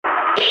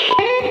You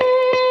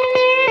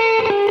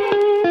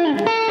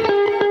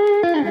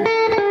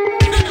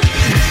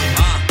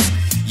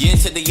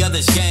into the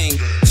other's game.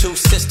 Two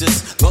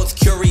sisters, both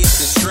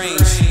curious and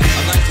strange.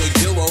 A likely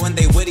duo and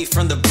they witty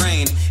from the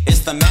brain.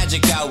 It's the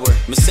magic hour,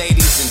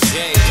 Mercedes and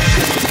Jay.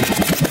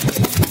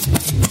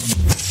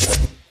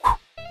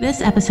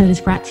 This episode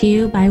is brought to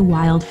you by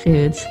Wild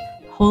Foods.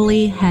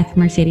 Holy heck,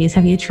 Mercedes,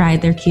 have you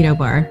tried their keto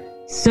bar?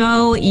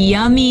 So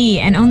yummy,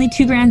 and only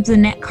 2 grams of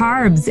net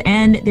carbs,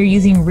 and they're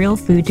using real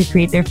food to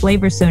create their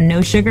flavors, so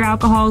no sugar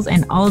alcohols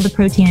and all of the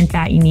protein and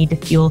fat you need to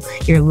fuel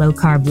your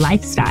low-carb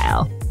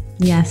lifestyle.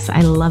 Yes,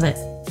 I love it.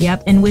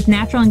 Yep, and with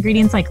natural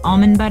ingredients like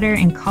almond butter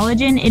and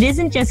collagen, it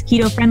isn't just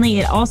keto-friendly,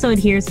 it also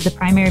adheres to the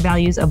primary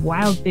values of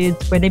Wild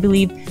Foods, where they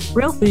believe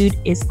real food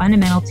is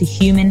fundamental to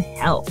human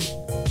health.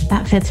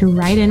 That fits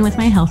right in with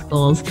my health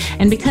goals.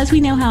 And because we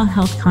know how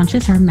health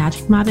conscious our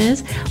Magic Mob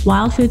is,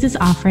 Wild Foods is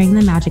offering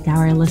the Magic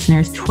Hour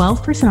listeners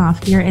 12%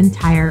 off your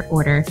entire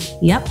order.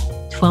 Yep,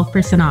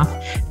 12% off.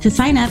 To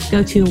sign up,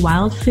 go to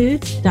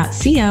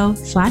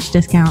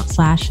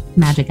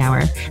wildfoods.co/discount/magic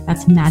hour.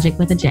 That's magic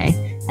with a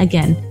J.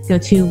 Again, go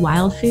to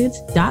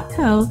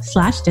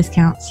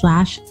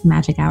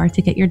wildfoods.co/discount/magic hour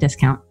to get your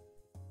discount.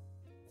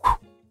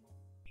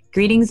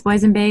 Greetings,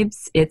 boys and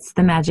babes. It's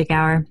the Magic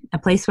Hour, a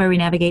place where we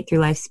navigate through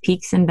life's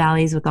peaks and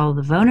valleys with all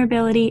the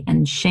vulnerability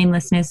and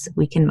shamelessness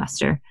we can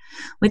muster.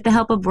 With the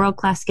help of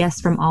world-class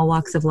guests from all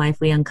walks of life,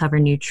 we uncover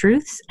new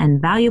truths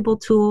and valuable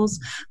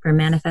tools for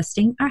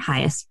manifesting our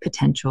highest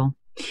potential.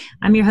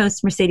 I'm your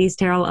host, Mercedes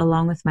Terrell,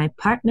 along with my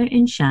partner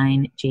in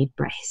shine, Jade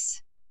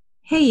Bryce.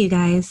 Hey, you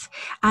guys.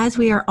 As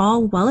we are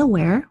all well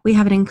aware, we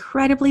have an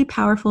incredibly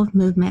powerful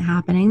movement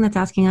happening that's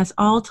asking us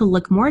all to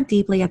look more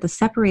deeply at the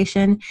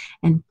separation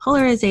and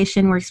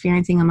polarization we're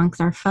experiencing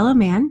amongst our fellow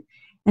man,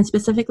 and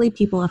specifically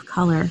people of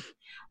color.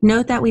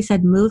 Note that we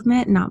said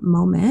movement, not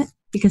moment,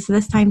 because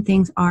this time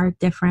things are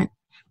different.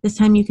 This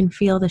time you can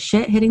feel the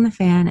shit hitting the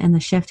fan and the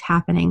shift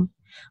happening.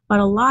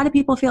 But a lot of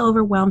people feel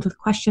overwhelmed with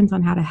questions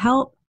on how to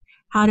help,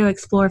 how to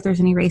explore if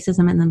there's any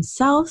racism in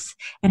themselves,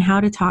 and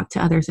how to talk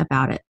to others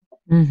about it.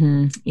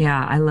 Mm-hmm.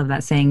 Yeah, I love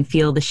that saying,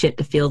 feel the shit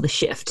to feel the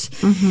shift.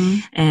 Mm-hmm.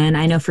 And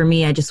I know for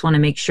me, I just want to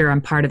make sure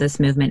I'm part of this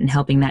movement and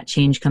helping that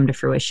change come to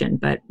fruition.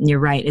 But you're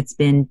right, it's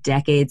been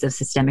decades of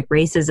systemic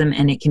racism,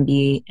 and it can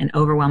be an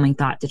overwhelming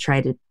thought to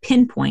try to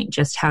pinpoint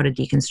just how to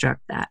deconstruct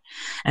that,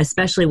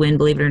 especially when,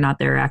 believe it or not,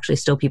 there are actually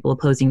still people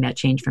opposing that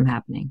change from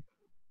happening.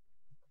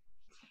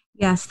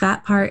 Yes,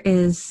 that part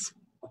is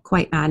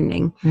quite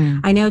maddening.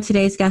 I know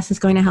today's guest is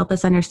going to help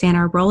us understand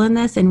our role in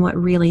this and what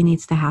really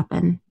needs to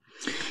happen.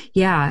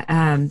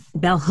 Yeah,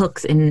 Bell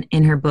Hooks in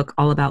her book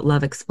All About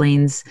Love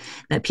explains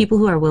that people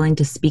who are willing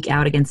to speak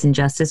out against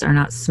injustice are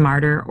not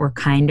smarter or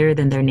kinder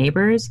than their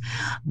neighbors,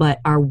 but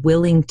are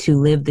willing to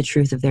live the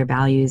truth of their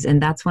values.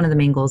 And that's one of the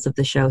main goals of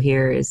the show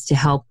here, is to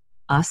help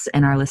us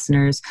and our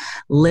listeners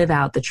live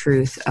out the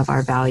truth of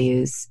our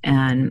values.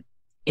 And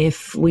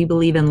if we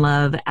believe in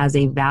love as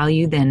a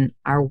value, then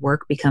our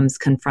work becomes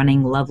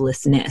confronting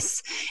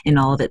lovelessness in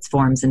all of its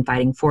forms and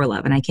fighting for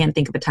love. And I can't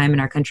think of a time in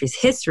our country's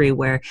history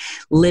where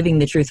living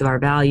the truth of our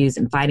values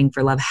and fighting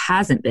for love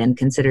hasn't been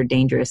considered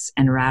dangerous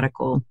and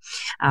radical.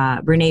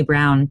 Brene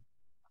Brown,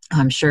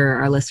 I'm sure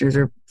our listeners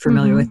are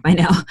familiar with by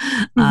now.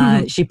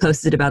 She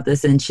posted about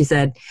this and she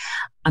said,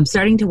 I'm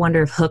starting to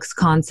wonder if Hooks'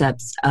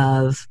 concepts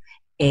of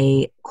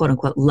a quote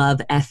unquote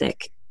love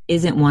ethic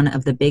isn't one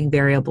of the big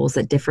variables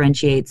that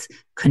differentiates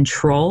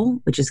control,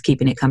 which is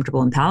keeping it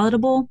comfortable and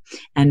palatable,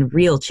 and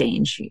real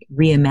change,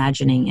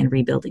 reimagining and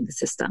rebuilding the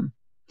system.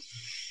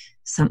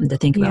 Something to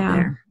think about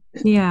there.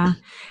 Yeah.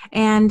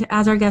 And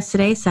as our guest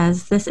today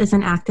says, this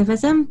isn't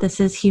activism, this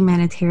is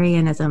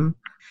humanitarianism.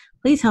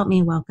 Please help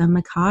me welcome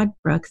Mehcad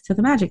Brooks to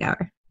the Magic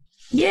Hour.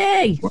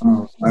 Yay!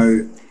 Wow,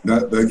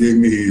 that gave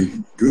me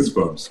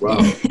goosebumps.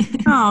 Wow.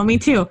 Oh, me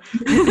too.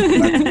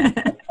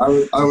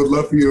 I would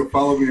love for you to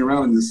follow me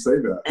around and just say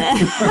that.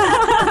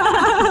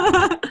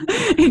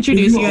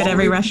 Introduce you at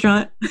every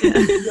restaurant.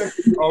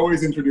 You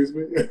always introduce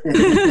me.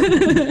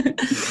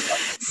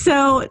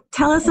 So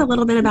tell us a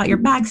little bit about your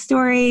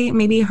backstory,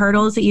 maybe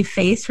hurdles that you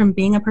faced from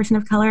being a person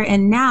of color,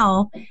 and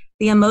now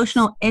the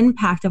emotional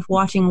impact of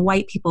watching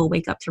white people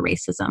wake up to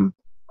racism.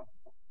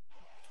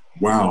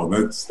 Wow,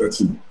 that's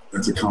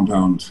a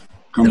compound.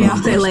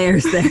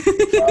 Layers there.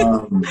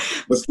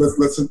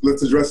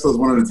 Let's address those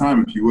one at a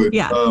time, if you would.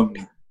 Yeah.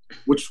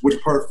 Which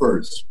part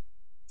first?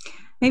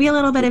 Maybe a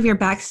little bit of your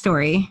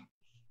backstory.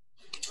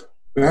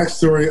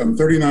 Backstory: I'm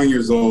 39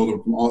 years old.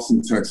 I'm from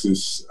Austin,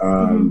 Texas.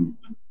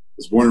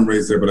 Was born and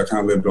raised there, but I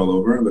kind of lived all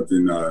over. I lived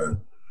in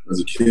as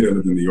a kid. I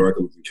lived in New York.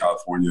 I lived in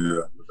California.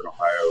 I lived in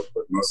Ohio,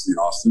 but mostly in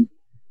Austin.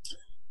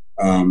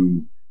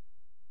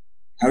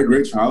 Had a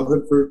great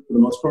childhood for the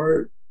most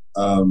part.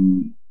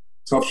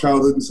 Tough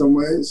childhood in some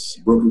ways,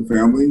 broken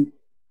family,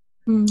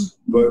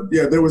 but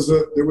yeah, there was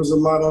a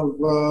lot of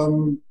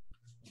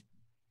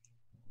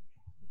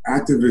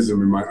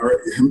activism in my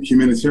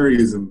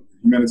humanitarianism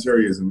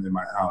in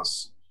my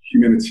house.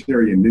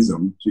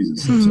 Humanitarianism,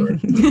 Jesus, I'm sorry.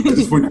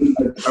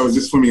 I was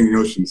just swimming in the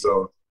ocean,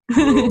 so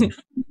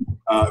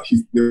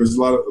there was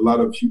a lot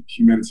of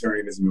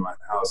humanitarianism in my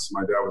house.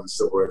 My dad was a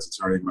civil rights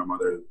attorney. My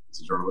mother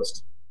is a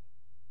journalist.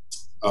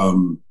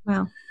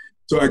 Wow.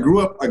 So I grew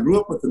up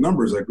with the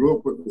numbers. I grew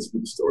up with the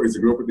stories. I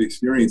grew up with the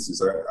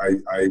experiences.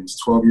 I was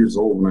 12 years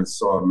old when I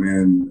saw a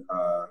man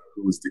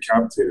who was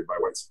decapitated by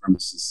white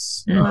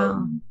supremacists.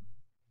 Wow.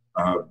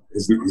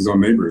 His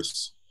own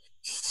neighbors.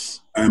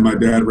 And my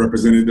dad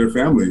represented their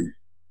family.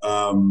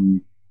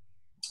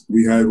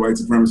 We had white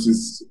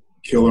supremacists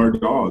kill our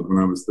dog when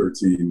I was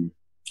 13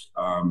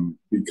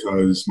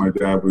 because my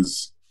dad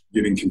was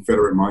getting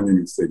Confederate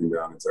monuments taken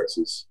down in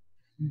Texas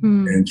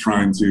and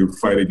trying to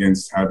fight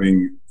against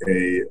having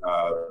a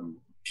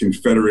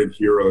Confederate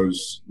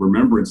Heroes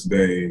Remembrance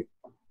Day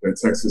that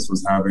Texas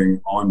was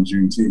having on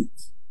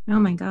Juneteenth. Oh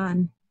my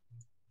God.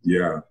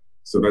 Yeah.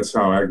 So that's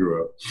how I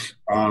grew up.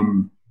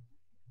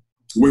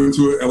 Went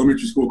to an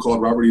elementary school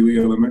called Robert E. Lee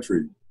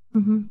Elementary,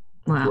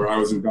 Wow. where I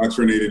was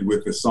indoctrinated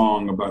with a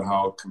song about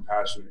how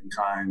compassionate and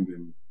kind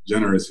and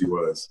generous he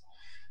was.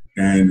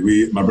 And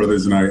my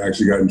brothers and I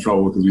actually got in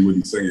trouble because we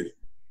wouldn't sing it.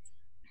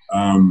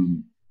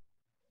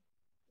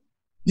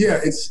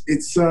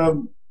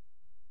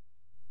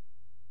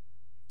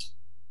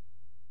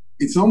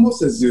 It's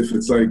almost as if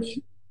it's like,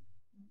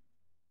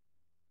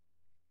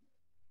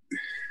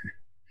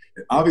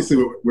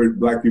 obviously we're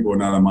Black people are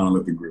not a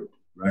monolithic group,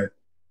 right?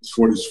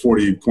 There's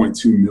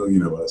 40.2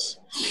 million of us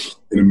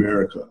in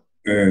America.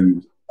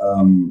 And,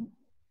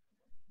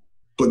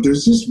 but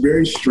there's this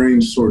very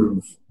strange sort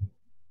of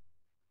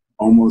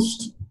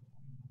almost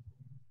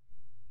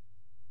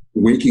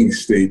waking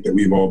state that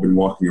we've all been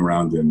walking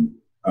around in.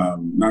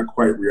 Not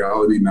quite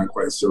reality, not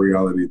quite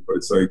surreality, but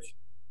it's like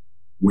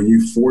when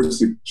you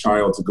force a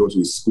child to go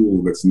to a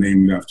school that's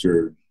named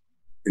after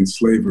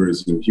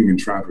enslavers and human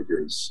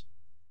traffickers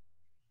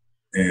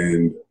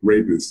and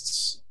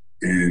rapists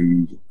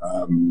and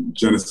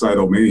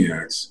genocidal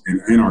maniacs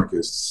and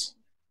anarchists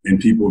and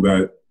people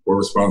that were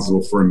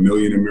responsible for 1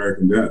 million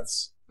American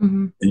deaths,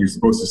 and you're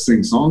supposed to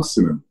sing songs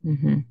to them.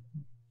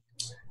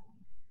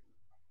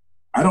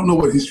 I don't know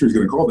what history is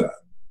going to call that.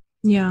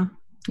 Yeah.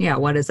 Yeah.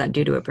 What does that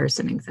do to a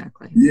person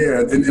exactly?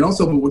 Yeah, and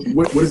also,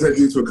 what does that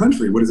do to a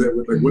country? What does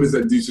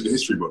that do to the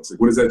history books? Like,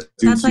 what does that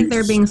do? That's to like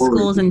there being story?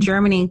 schools in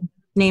Germany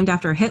named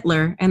after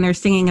Hitler, and they're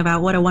singing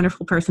about what a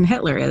wonderful person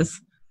Hitler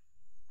is.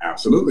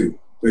 Absolutely.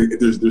 Like,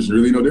 there's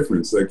really no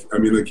difference. Like, I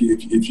mean, like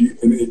if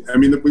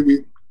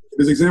you,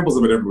 there's examples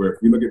of it everywhere.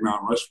 If you look at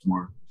Mount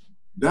Rushmore,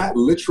 that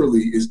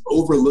literally is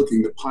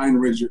overlooking the Pine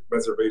Ridge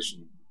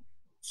Reservation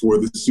for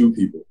the Sioux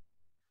people.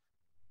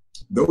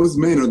 Those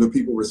men are the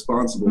people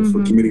responsible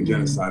for committing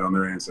genocide on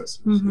their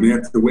ancestors. And they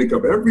have to wake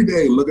up every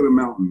day and look at a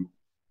mountain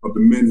of the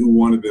men who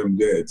wanted them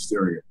dead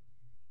staring at them.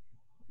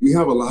 We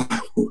have a lot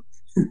of,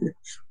 and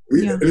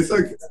it's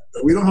like,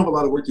 we don't have a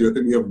lot of work to do. I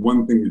think we have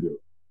one thing to do,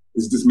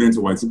 is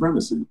dismantle white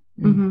supremacy.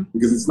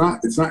 Because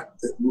that's not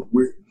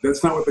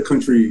what the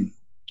country,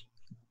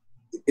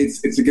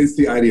 it's against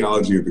the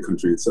ideology of the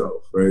country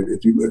itself, right?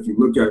 If you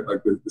look at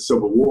like the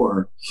Civil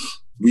War,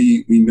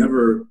 we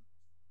never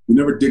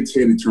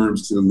dictated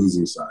terms to the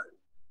losing side,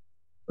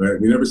 right?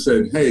 We never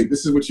said, hey,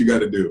 this is what you got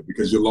to do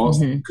because you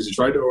lost, because you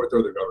tried to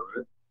overthrow the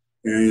government,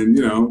 and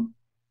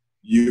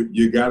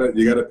you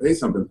gotta pay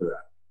something for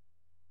that.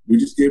 We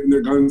just gave them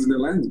their guns and their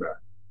lands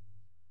back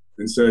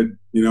and said,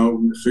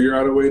 figure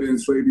out a way to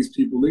enslave these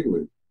people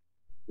legally.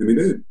 And they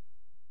did.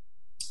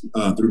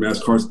 Through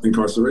mass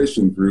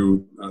incarceration,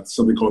 through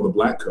something called the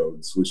Black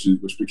Codes, which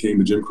became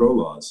the Jim Crow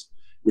laws,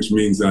 which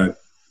means that,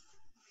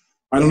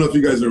 I don't know if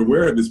you guys are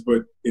aware of this,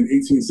 but in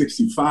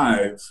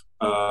 1865,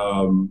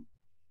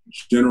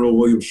 General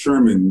William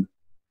Sherman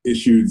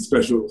issued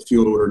Special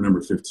Field Order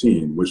Number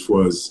 15, which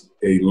was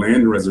a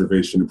land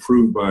reservation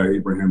approved by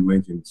Abraham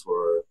Lincoln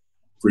for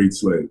freed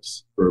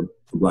slaves, for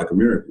Black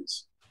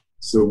Americans.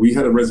 So we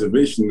had a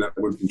reservation that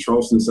went from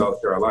Charleston, South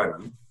Carolina,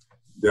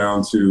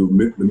 down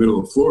to the middle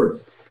of Florida,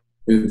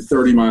 and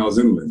 30 miles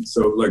inland.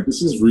 So like,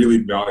 this is really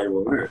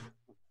valuable land.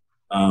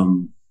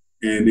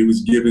 And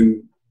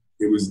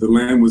the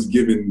land was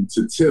given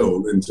to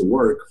till and to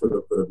work for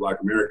the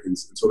Black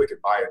Americans until they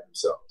could buy it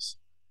themselves.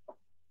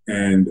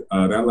 And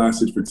that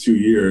lasted for 2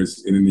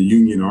 years. And in the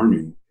Union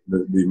Army,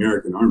 the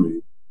American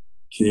Army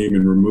came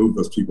and removed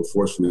those people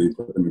forcefully and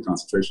put them in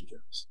concentration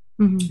camps.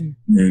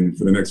 And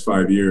for the next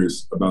 5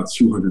 years, about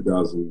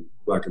 200,000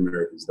 Black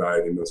Americans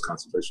died in those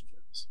concentration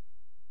camps.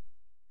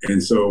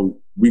 And so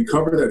we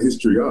cover that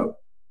history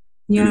up.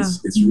 Yeah.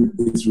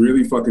 It's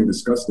really fucking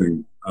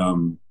disgusting.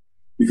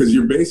 Because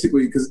you're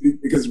basically,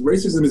 because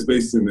racism is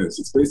based in this.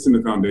 It's based in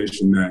the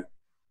foundation that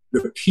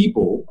the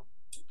people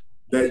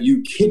that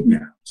you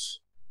kidnapped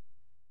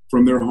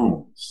from their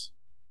homes,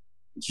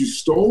 that you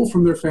stole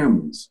from their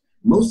families,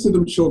 most of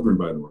them children,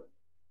 by the way.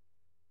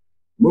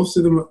 Most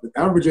of them, the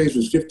average age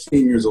was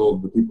 15 years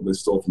old, the people they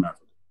stole from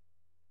Africa.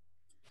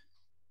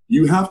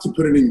 You have to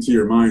put it into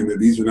your mind that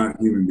these are not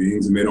human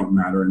beings and they don't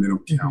matter and they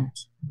don't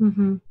count.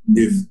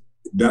 If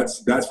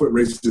that's what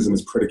racism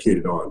is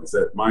predicated on, is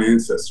that my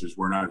ancestors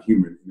were not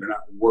human and they're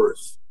not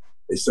worth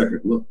a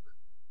second look.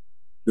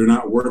 they're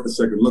not worth a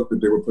second look that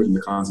they were put in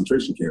the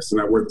concentration camps.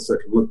 They're not worth a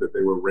second look that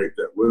they were raped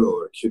at will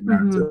or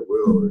kidnapped at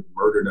will or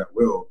murdered at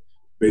will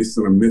based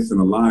on a myth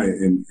and a lie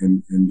in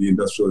the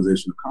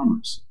industrialization of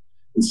commerce.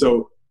 And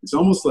so it's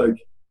almost like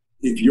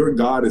if your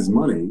God is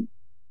money,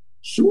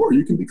 sure,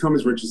 you can become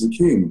as rich as a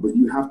king, but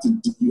you have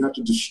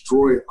to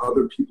destroy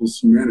other people's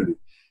humanity.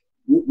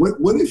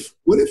 What if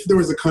there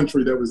was a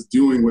country that was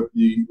doing what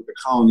the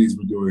colonies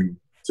were doing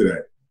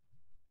today?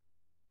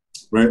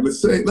 Right?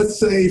 Let's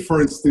say,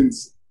 for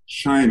instance,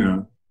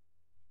 China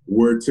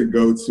were to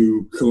go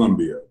to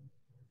Colombia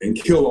and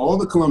kill all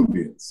the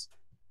Colombians,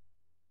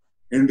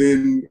 and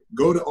then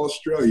go to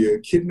Australia,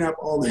 kidnap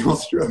all the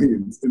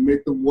Australians, and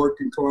make them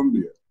work in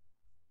Colombia.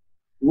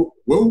 What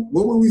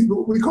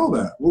would we call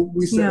that? What would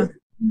we say? Yeah.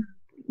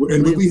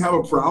 And would we have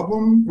a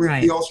problem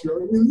with the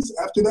Australians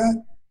after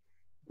that?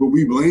 Would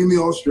we blame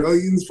the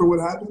Australians for what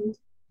happened?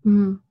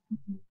 Mm-hmm.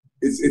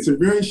 It's a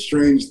very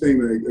strange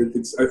thing.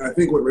 I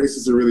think what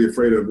racists are really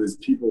afraid of is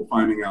people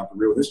finding out the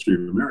real history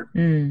of America.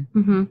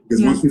 Mm-hmm.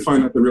 Because once we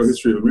find out the real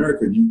history of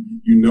America,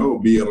 you know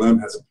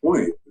BLM has a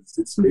point.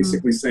 It's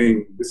basically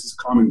saying this is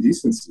common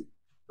decency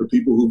for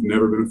people who've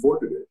never been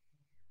afforded it.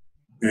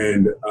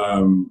 And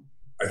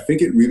I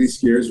think it really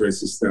scares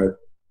racists that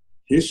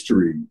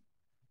history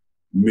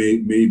may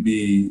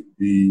be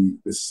the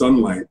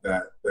sunlight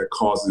that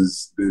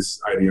causes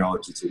this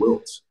ideology to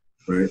wilt.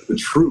 Right, the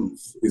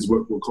truth is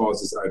what will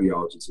cause this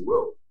ideology to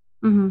wilt,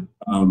 and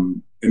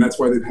that's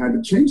why they've had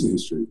to change the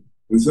history.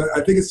 And so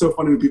I think it's so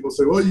funny when people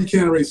say, "Well, you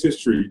can't erase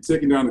history. You're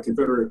taking down the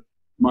Confederate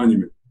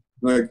monument."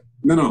 Like,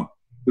 no.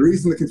 The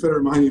reason the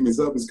Confederate monument is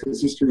up is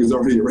because history is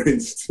already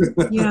erased.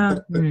 Yeah,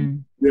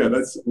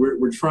 yeah.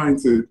 We're trying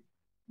to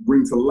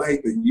bring to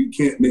light that you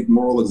can't make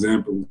moral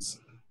examples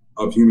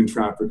of human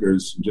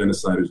traffickers,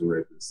 genociders, and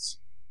rapists.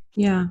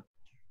 Yeah.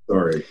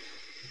 Sorry.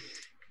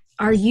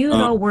 Are you at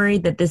all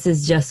worried that this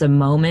is just a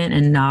moment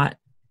and not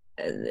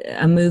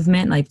a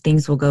movement? Like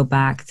things will go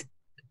back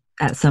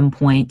at some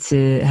point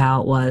to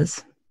how it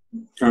was?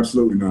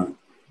 Absolutely not.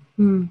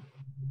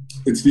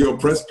 It's the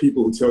oppressed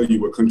people who tell you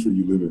what country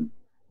you live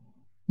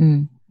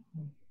in.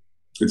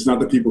 It's not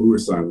the people who are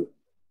silent.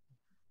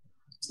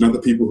 It's not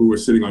the people who are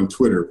sitting on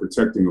Twitter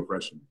protecting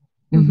oppression.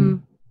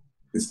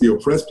 It's the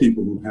oppressed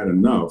people who've had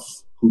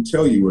enough who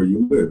tell you where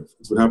you live.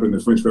 It's what happened in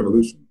the French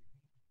Revolution.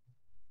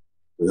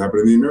 What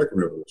happened in the American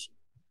Revolution.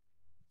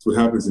 It's what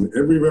happens in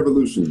every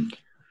revolution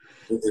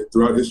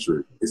throughout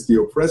history. It's the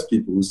oppressed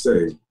people who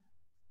say,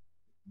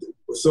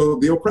 so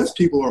the oppressed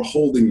people are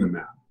holding the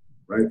map,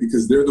 right?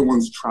 Because they're the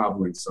ones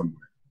traveling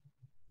somewhere.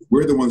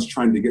 We're the ones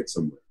trying to get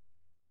somewhere.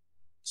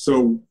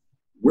 So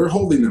we're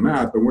holding the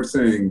map and we're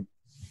saying,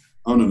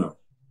 oh, no,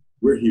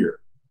 we're here.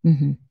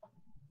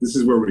 This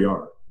is where we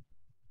are.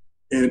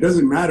 And it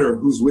doesn't matter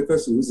who's with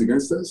us and who's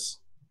against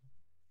us.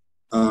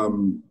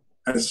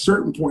 At a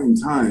certain point in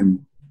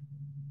time,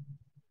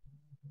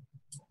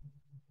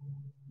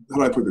 how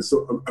do I put this?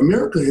 So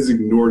America has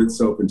ignored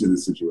itself into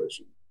this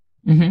situation.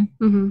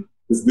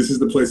 This is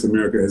the place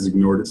America has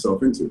ignored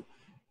itself into.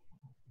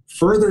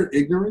 Further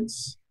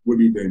ignorance would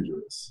be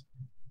dangerous.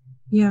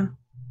 Yeah.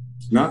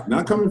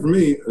 Not coming from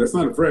me. That's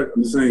not a threat.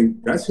 I'm just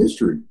saying that's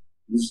history.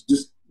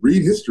 Just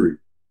read history.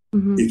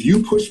 If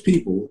you push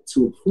people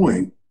to a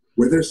point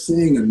where they're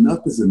saying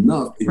enough is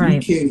enough, and you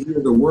can't hear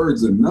the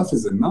words enough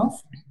is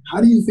enough,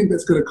 how do you think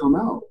that's going to come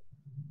out?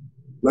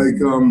 Like,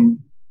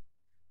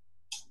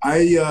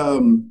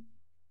 I'm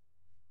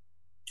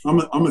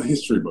a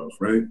history buff,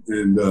 right?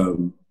 And are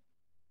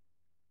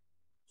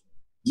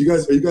you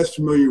guys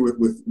familiar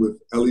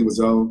with Elie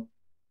Wiesel?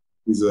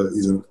 He's a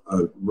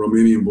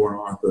Romanian-born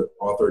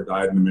author,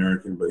 died an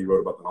American, but he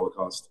wrote about the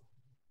Holocaust.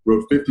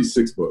 Wrote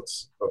 56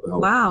 books about the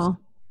Holocaust. Wow.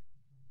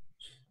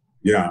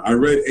 Yeah, I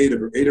read 8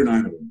 or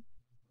 9 of them.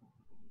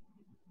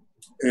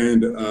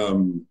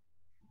 And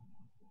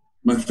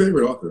my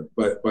favorite author,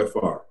 by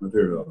far, my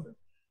favorite author.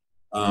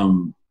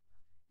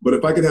 But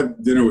if I could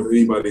have dinner with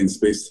anybody in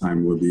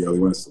space-time, it would be Elie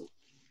Wiesel.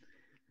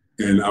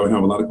 And I would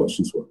have a lot of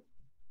questions for him.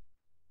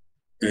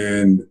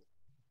 And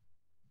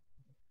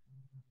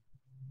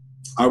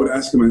I would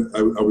ask him,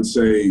 I would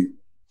say,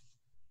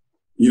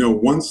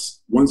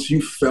 once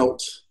you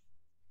felt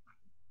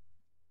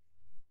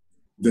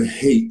the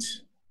hate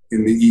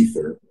in the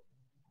ether,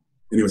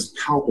 and it was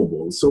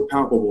palpable, it was so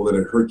palpable that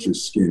it hurt your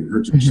skin,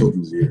 hurt your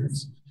children's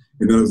ears,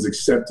 and that it was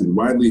accepted,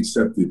 widely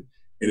accepted,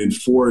 and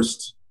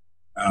enforced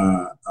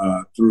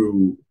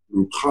through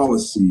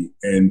policy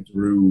and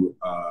through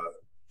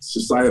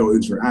societal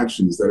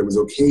interactions, that it was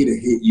okay to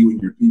hate you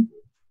and your people.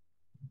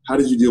 How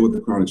did you deal with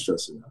the chronic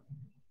stress of that?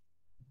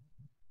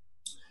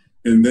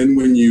 And then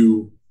when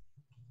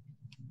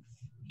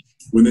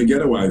they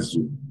ghettoized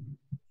you,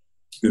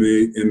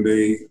 and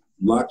they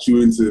locked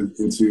you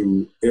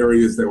into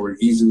areas that were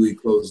easily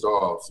closed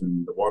off,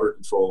 and the water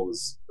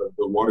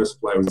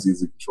supply was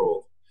easily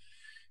controlled,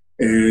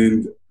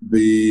 and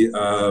the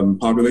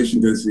population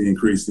density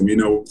increased. And we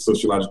know,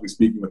 sociologically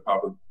speaking, with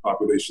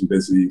population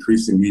density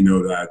increasing, we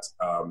know that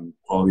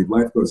quality of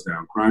life goes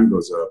down, crime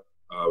goes up,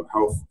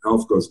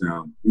 health goes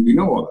down. We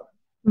know all that,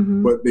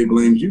 but they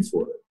blamed you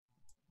for it.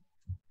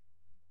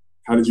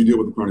 How did you deal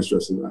with the chronic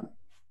stress of that?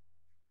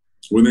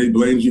 When they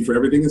blamed you for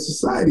everything in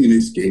society and they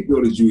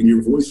scapegoated you and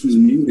your voice was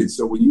muted.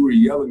 So when you were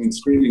yelling and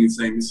screaming and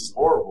saying, this is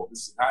horrible,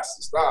 this has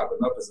to stop,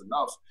 enough is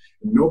enough,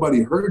 and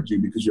nobody heard you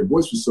because your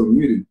voice was so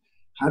muted,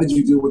 how did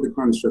you deal with the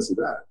chronic stress of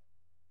that?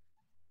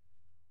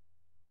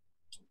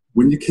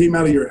 When you came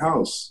out of your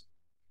house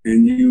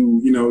and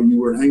you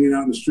were hanging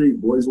out in the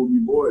street, boys will be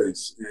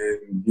boys,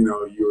 and,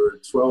 you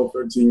were 12,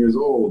 13 years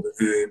old,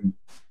 and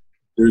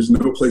there's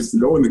no place to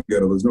go in the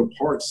ghetto. There's no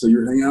parks, so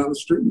you're hanging out in the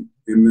street.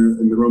 And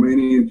the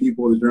Romanian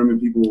people, the German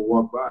people will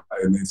walk by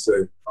and they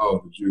say,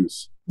 oh, the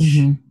Jews.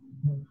 Mm-hmm.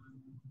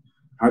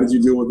 How did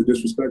you deal with the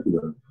disrespect of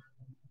that?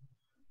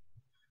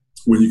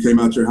 When you came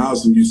out your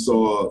house and you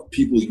saw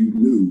people you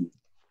knew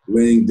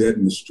laying dead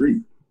in the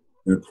street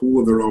in a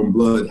pool of their own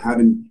blood,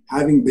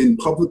 having been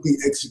publicly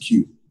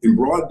executed in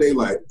broad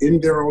daylight, in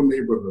their own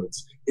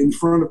neighborhoods, in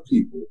front of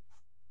people.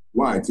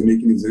 Why? To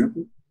make an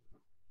example?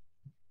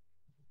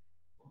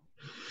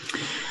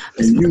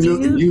 And you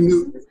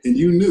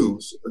knew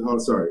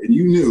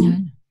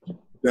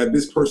that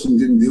this person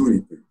didn't do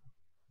anything.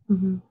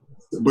 Mm-hmm.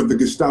 But the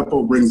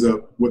Gestapo brings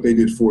up what they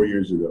did 4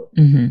 years ago,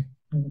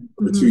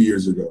 or 2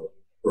 years ago,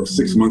 or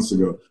 6 months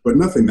ago, but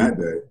nothing that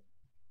day.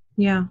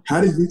 Yeah.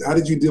 How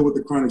did you deal with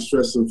the chronic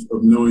stress of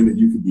knowing that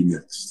you could be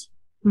next?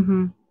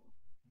 Mm-hmm.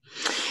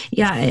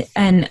 Yeah,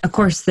 and of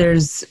course,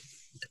 there's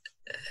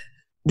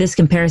this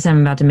comparison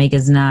I'm about to make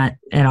is not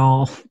at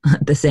all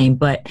the same,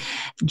 but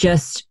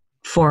just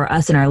for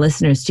us and our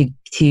listeners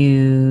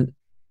to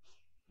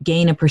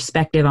gain a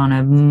perspective on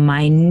a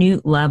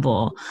minute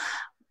level.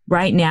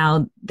 Right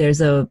now,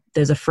 there's a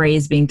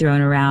phrase being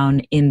thrown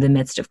around in the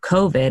midst of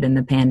COVID and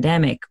the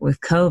pandemic with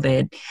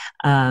COVID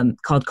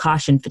called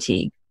caution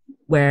fatigue,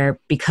 where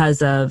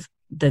because of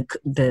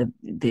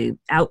the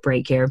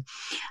outbreak here,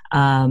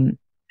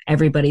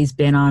 everybody's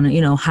been on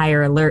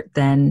higher alert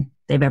than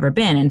they've ever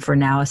been, and for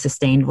now a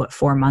sustained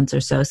 4 months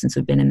or so since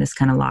we've been in this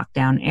kind of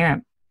lockdown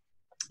era,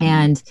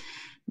 and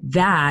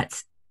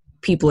that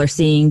people are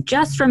seeing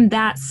just from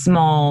that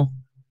small,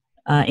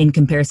 in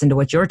comparison to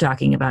what you're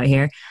talking about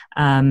here,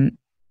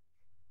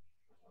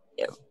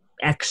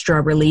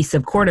 extra release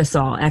of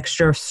cortisol,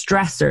 extra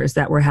stressors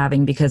that we're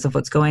having because of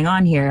what's going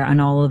on here,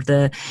 and all of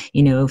the,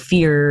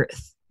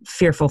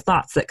 fearful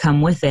thoughts that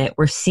come with it.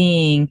 We're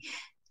seeing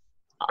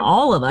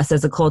all of us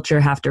as a culture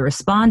have to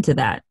respond to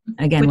that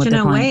again, which in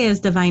a way is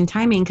divine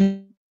timing,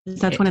 because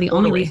that's one of the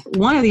only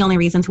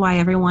reasons why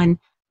everyone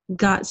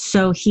got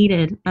so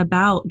heated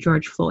about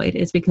George Floyd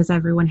is because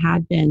everyone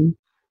had been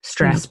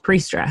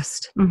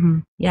pre-stressed. Mm-hmm.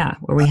 Yeah,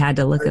 where we had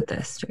to look at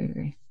this. Do you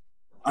agree?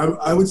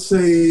 I would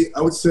say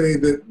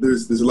that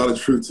there's a lot of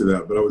truth to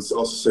that, but I would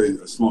also say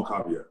a small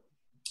caveat.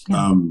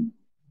 Yeah.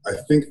 I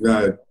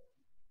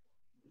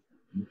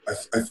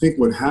think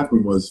what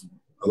happened was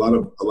a lot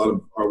of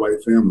our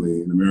white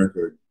family in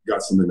America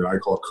got something that I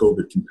call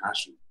COVID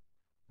compassion.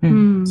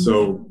 Mm.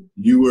 So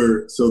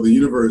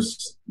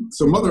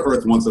Mother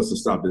Earth wants us to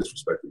stop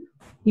disrespecting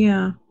her.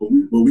 Yeah.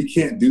 But we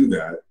can't do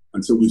that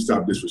until we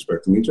stop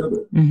disrespecting each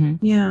other.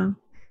 Mm-hmm. Yeah.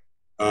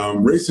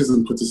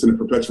 Racism puts us in a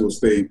perpetual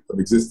state of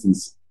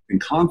existence in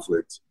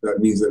conflict. That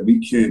means that we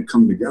can't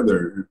come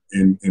together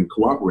and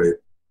cooperate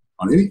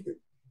on anything.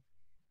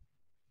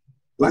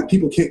 Black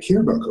people can't care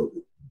about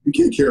COVID. You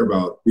can't care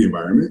about the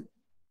environment.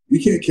 You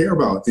can't care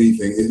about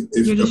anything.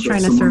 You're just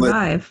trying to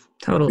survive.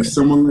 Totally. If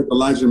someone like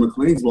Elijah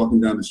McClain's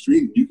walking down the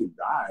street and you can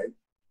die,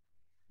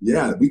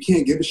 yeah, we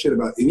can't give a shit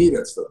about any of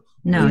that stuff.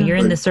 No, you're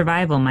in the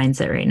survival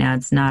mindset right now.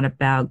 It's not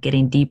about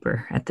getting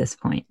deeper at this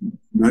point.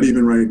 Not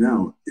even right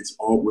now.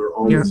 We're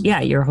always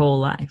your whole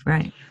life,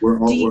 right?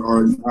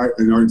 Our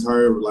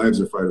entire lives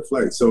are fight or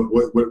flight. So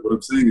what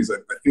I'm saying is I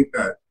think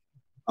that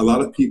a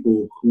lot of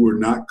people who are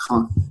not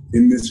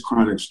in this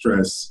chronic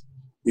stress,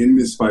 in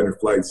this fight or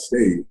flight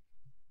state,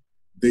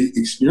 they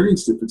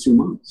experienced it for 2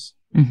 months.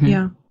 Mm-hmm.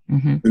 Yeah.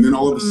 Mm-hmm. And then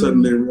all of a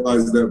sudden they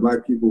realized that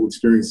Black people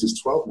experience this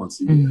 12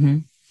 months a year. Mm-hmm.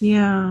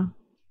 Yeah.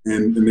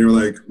 And they were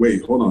like,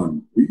 wait, hold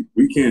on.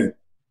 We can't.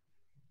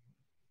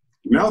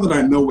 Now that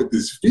I know what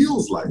this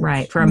feels like.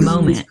 Right, for a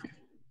moment.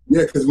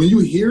 Because when you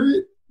hear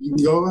it, you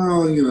can go,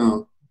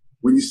 oh,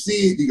 when you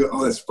see it, you go,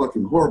 oh, that's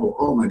fucking horrible.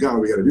 Oh my God,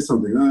 we got to do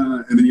something.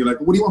 And then you're like,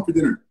 what do you want for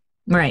dinner?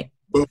 Right.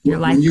 But your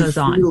life goes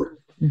on.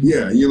 Mm-hmm.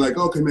 Yeah, and you're like,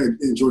 okay, man,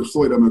 George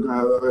Floyd, I'm like,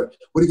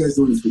 what are you guys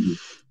doing this for you?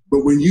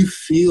 But when you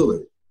feel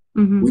it,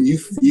 mm-hmm. when you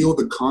feel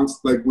the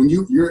constant, like when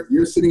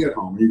you're sitting at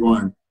home, you're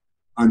going,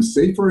 I'm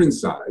safer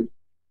inside.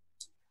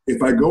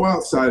 If I go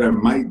outside, I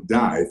might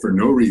die for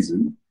no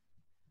reason.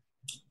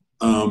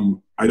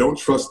 I don't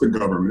trust the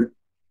government.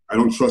 I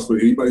don't trust what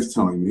anybody's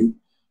telling me.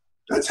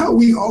 That's how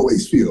we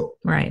always feel.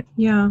 Right.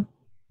 Yeah.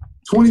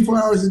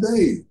 24 hours a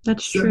day.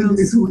 That's 7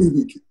 days a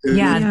week.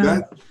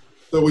 Yeah.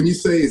 So when you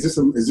say, is this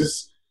going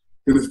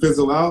to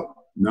fizzle out?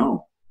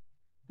 No.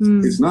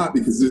 It's not,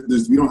 because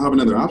we don't have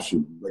another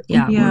option. Like,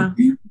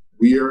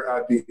 we are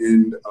at the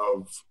end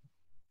of,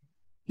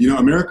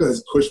 America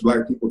has pushed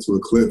Black people to a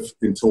cliff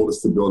and told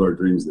us to build our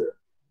dreams there.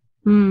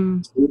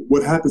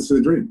 What happens to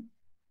the dream?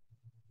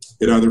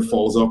 It either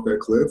falls off that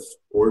cliff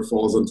or it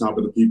falls on top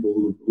of the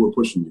people who are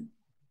pushing you.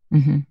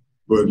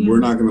 but we're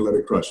not going to let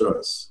it crush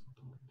us.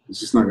 It's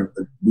just not going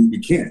to, we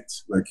can't.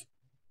 Like,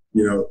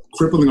 you know,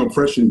 crippling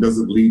oppression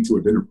doesn't lead to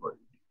a dinner party.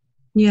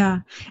 Yeah.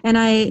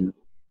 And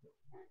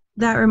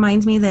that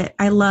reminds me that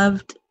I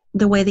loved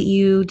the way that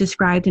you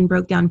described and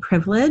broke down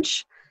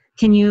privilege.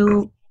 Can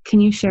you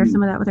share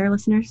some of that with our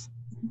listeners?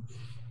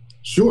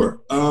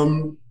 Sure.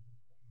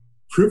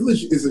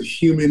 Privilege is a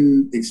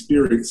human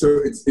experience.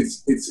 So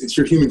it's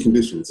your human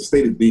condition. It's a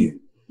state of being.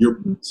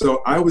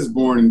 So I was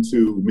born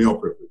into male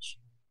privilege,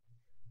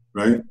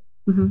 right?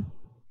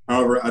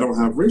 However, I don't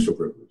have racial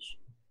privilege.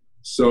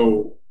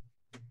 So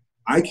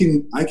I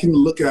can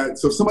look at,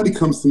 so if somebody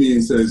comes to me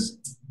and says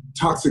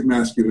toxic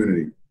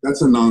masculinity,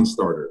 that's a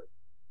non-starter,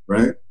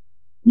 right?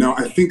 Now,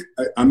 I think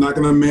I'm not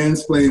going to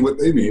mansplain what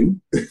they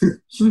mean,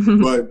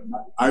 but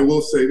I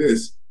will say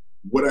this.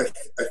 What I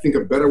think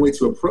a better way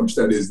to approach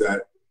that is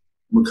that,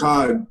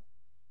 Mehcad,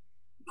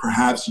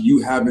 perhaps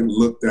you haven't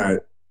looked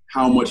at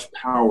how much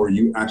power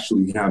you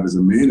actually have as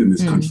a man in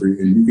this country,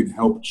 and you can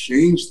help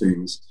change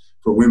things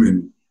for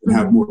women and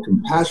have more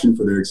compassion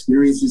for their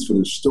experiences, for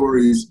their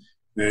stories,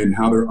 and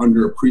how they're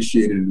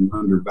underappreciated and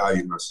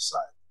undervalued in our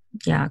society.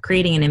 Yeah,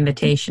 creating an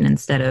invitation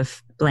instead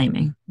of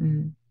blaming.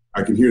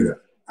 I can hear that.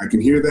 I can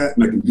hear that,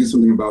 and I can do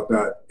something about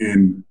that.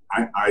 And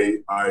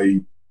I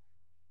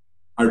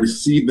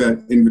received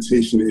that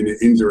invitation in an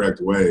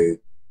indirect way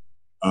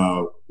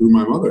through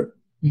my mother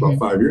about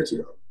 5 years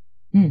ago.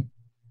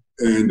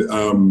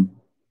 And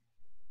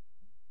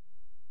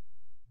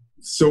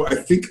so I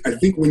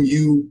think when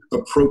you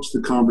approach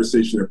the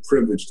conversation of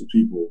privilege to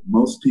people,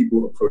 most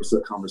people approach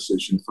that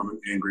conversation from an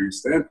angry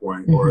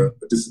standpoint or a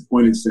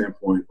disappointed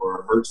standpoint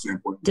or a hurt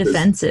standpoint.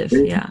 Defensive,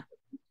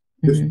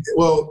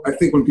 Well, I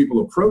think when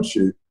people approach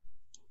it,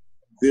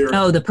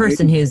 they're the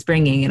person who's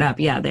bringing it up,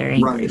 they're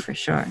angry for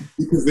sure.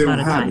 Because they don't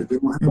have it. They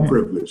don't have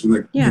privilege.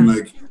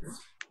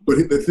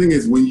 But the thing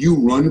is, when you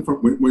run from,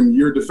 when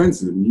you're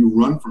defensive and you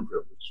run from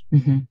privilege,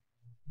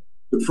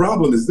 the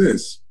problem is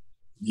this: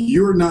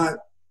 you're not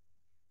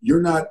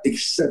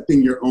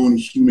accepting your own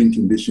human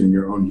condition,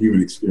 your own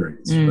human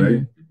experience,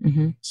 right?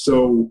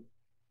 So,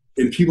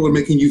 and people are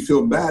making you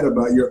feel bad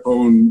about your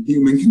own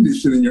human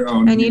condition and your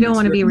own. And you don't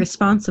want to be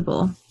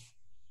responsible.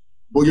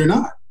 Well, you're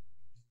not.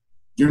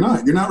 You're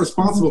not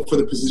responsible for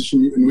the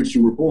position in which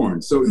you were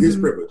born. So here's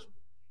privilege.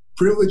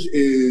 Privilege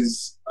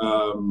is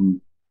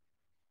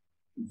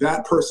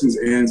that person's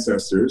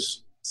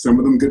ancestors, some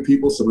of them good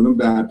people, some of them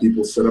bad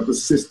people, set up a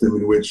system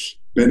in which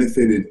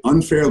benefited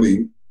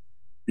unfairly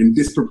and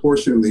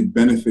disproportionately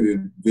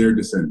benefited their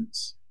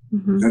descendants.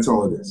 That's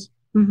all it is.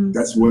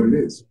 That's what it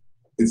is.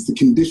 It's the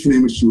condition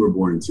in which you were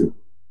born into.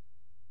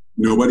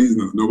 Nobody's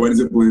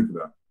at blame for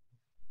that.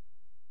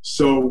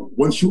 So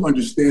once you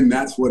understand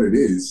that's what it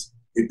is,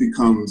 it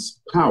becomes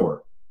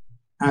power,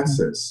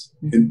 access,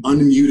 an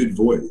unmuted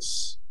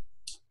voice,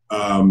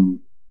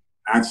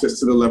 access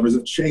to the levers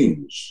of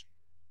change,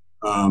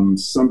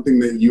 something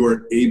that you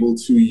are able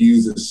to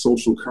use as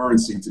social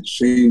currency to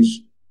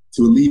change,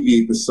 to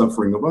alleviate the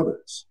suffering of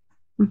others.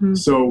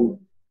 So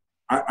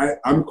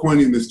I'm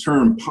coining this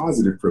term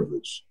positive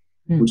privilege,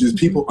 which is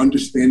people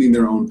understanding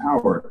their own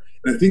power.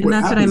 And I think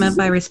that's what I meant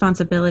by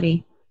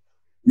responsibility.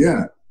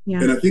 Yeah.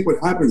 And I think what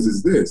happens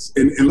is this,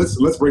 and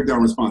let's break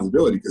down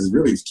responsibility, because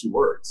really it's two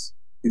words.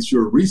 It's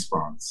your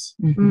response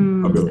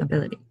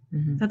ability.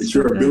 It's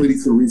your ability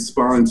to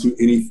respond to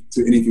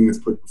anything that's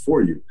put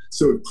before you.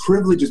 So if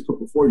privilege is put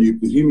before you,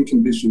 the human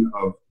condition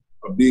of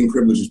being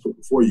privileged is put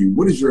before you,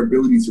 what is your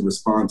ability to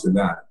respond to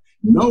that?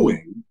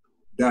 Knowing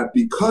that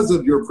because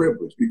of your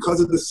privilege,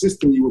 because of the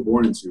system you were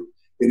born into,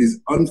 it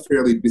is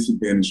unfairly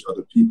disadvantaged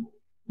other people.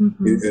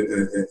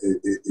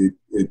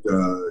 It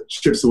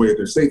chips away at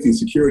their safety and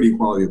security and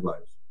quality of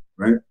life,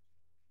 right?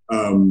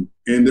 And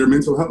their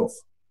mental health.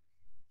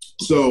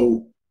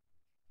 So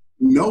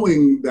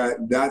knowing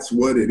that that's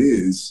what it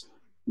is,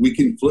 we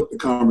can flip the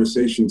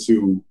conversation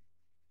to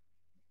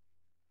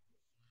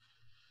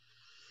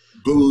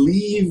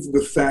believe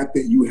the fact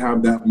that you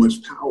have that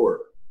much power.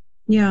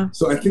 Yeah.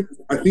 So I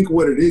think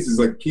what it is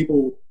like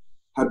people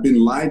have been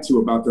lied to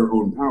about their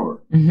own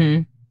power.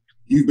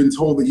 You've been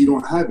told that you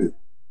don't have it.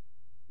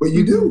 But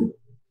you do.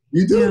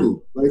 You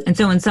do. Yeah. And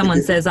so when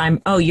someone says,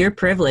 you're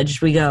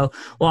privileged, we go,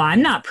 well,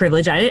 I'm not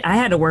privileged. I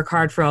had to work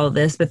hard for all of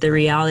this. But the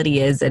reality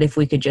is that if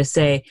we could just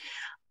say,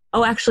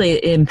 actually,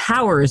 it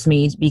empowers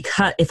me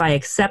because if I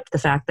accept the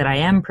fact that I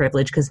am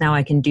privileged, because now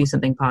I can do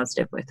something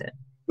positive with it.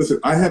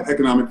 Listen, I have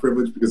economic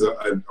privilege because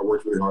I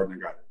worked really hard and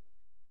I got it.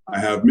 I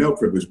have male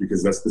privilege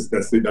because that's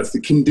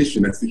the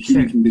condition. That's the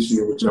human condition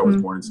in which I was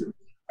born into.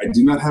 I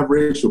do not have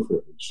racial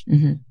privilege.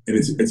 And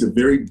it's a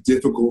very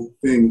difficult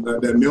thing.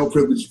 That male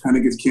privilege kind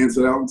of gets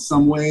canceled out in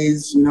some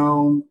ways,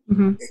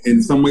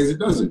 in some ways it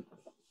doesn't.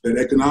 That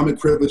economic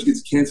privilege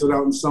gets canceled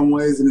out in some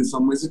ways, and in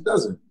some ways it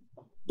doesn't.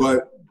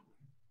 But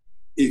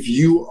if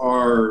you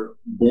are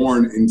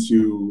born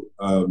into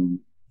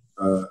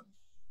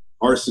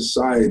our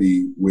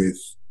society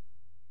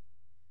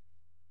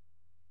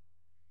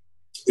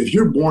if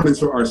you're born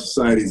into our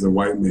society as a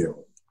white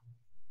male,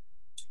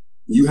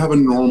 you have a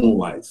normal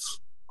life.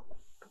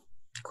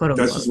 quote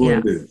unquote. That's just what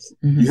it is.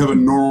 You have a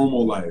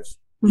normal life.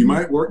 You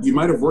might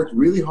have worked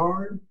really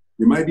hard.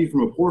 You might be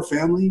from a poor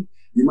family.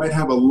 You might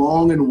have a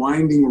long and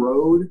winding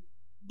road,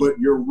 but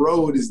your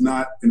road is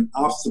not an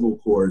obstacle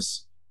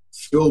course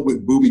filled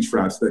with booby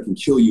traps that can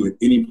kill you at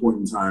any point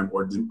in time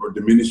or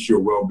diminish your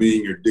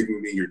well-being, your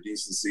dignity, your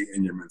decency,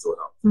 and your mental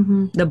health.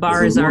 The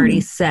bar is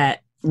already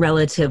set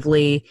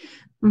relatively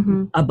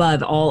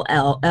above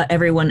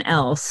everyone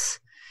else.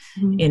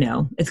 You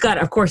know, it's got,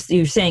 of course,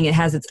 you're saying it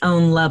has its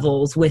own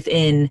levels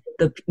within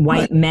the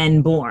white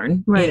men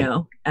born, you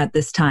know, at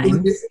this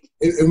time.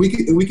 And we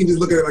can just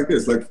look at it like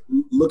this, like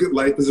look at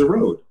life as a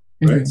road,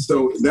 right?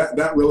 So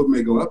that road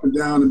may go up and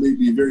down, it may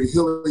be very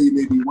hilly, it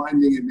may be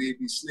winding, it may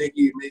be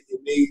snaky,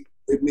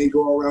 it may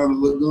go around a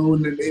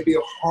lagoon, it may be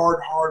a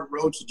hard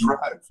road to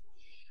drive,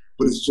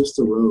 but it's just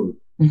a road.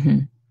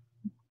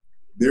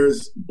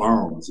 There's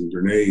bombs and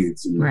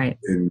grenades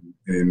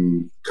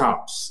and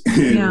cops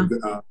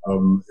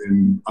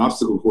and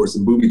obstacle course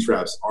and booby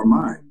traps on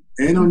mine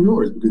and on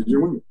yours because you're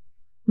women,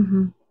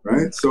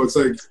 right? So it's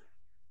like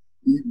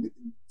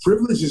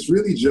privilege is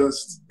really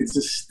just, it's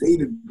a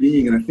state of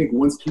being. And I think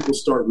once people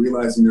start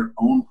realizing their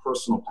own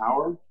personal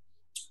power,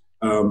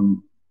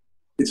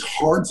 it's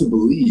hard to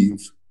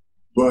believe,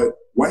 but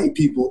white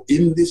people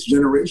in this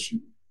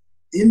generation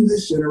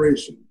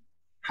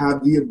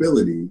have the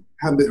ability,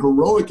 have the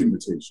heroic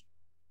invitation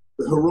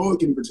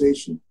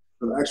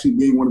of actually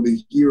being one of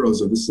the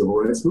heroes of the civil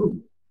rights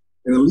movement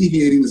and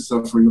alleviating the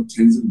suffering of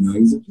tens of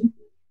millions of people.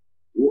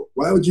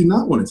 Why would you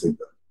not want to take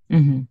that?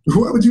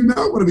 Why would you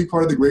not want to be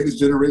part of the greatest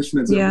generation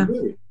that's ever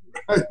lived?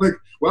 Right? Like,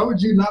 why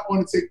would you not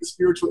want to take the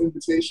spiritual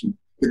invitation,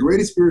 the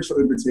greatest spiritual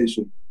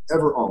invitation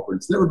ever offered?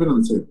 It's never been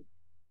on the table.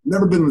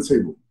 Never been on the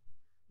table.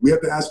 We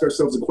have to ask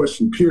ourselves a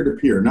question peer to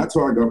peer, not to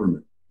our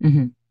government.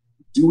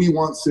 Do we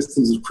want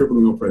systems of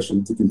crippling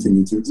oppression to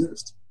continue to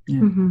exist?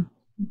 And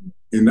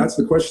that's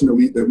the question that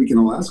we can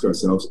all ask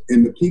ourselves.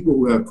 And the people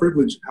who have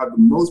privilege have the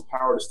most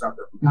power to stop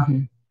that from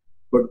happening.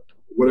 But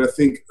what I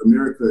think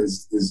America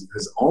has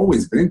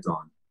always banked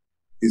on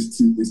is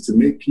to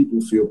make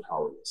people feel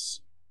powerless.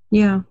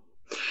 Yeah.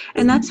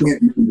 And that's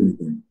can't do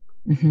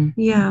anything.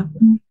 Yeah.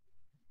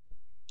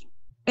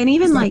 And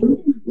even like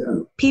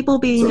people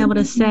being able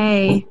to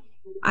say,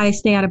 I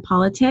stay out of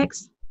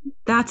politics,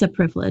 that's a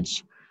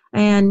privilege.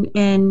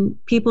 And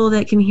people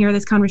that can hear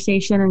this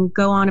conversation and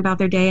go on about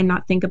their day and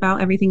not think about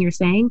everything you're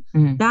saying,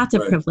 that's a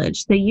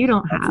privilege that you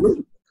don't have.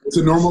 It's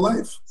a normal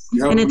life.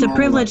 And it's a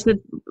privilege that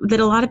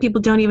a lot of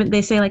people don't even,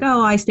 they say like,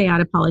 oh, I stay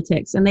out of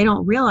politics. And they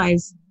don't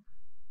realize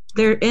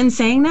they're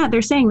saying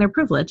they're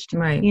privileged,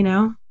 right? You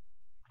know?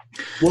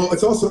 Well,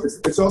 it's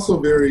also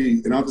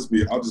very, and I'll just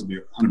be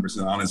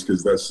 100% honest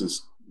because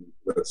that's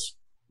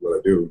what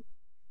I do.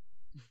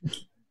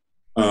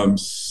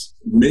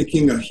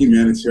 Making a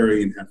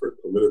humanitarian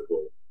effort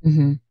political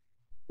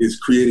is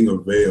creating a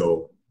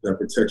veil that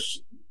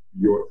protects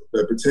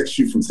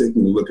you from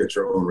taking a look at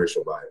your own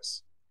racial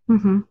bias.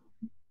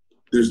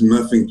 There's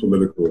nothing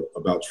political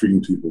about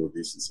treating people with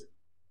decency.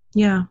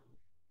 Yeah.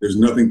 There's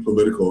nothing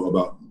political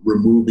about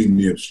removing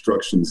the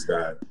obstructions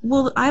that.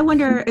 Well, I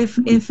wonder if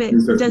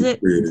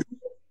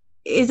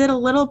is it a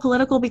little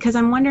political, because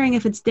I'm wondering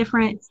if it's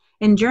different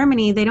in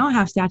Germany. They don't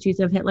have statues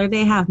of Hitler.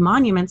 They have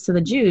monuments to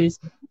the Jews.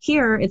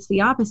 Here, it's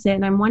the opposite.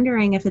 And I'm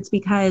wondering if it's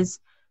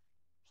because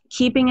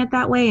keeping it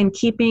that way and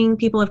keeping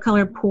people of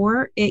color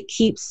poor, it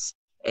keeps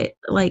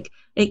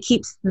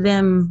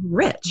them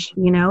rich,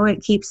 you know,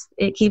 it keeps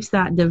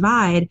that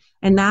divide.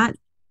 And that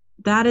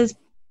is,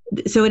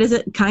 so it is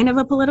a kind of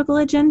a political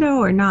agenda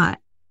or not?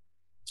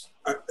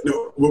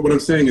 No, what I'm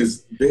saying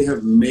is they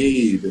have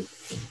made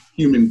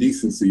human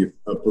decency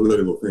a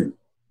political thing.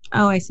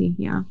 Oh, I see.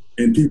 Yeah.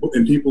 And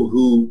people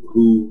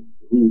who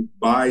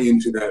buy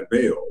into that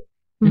veil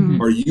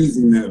are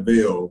using that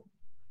veil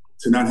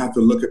to not have to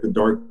look at the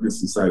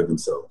darkness inside of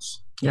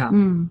themselves. Yeah.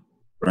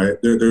 Right.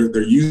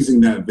 They're using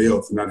that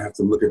veil to not have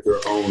to look at their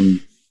own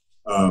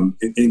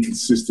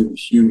inconsistent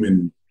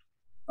human,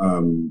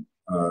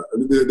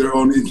 their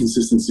own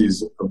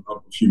inconsistencies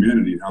of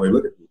humanity and how they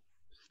look at people.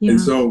 Yeah.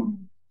 And so,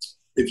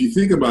 if you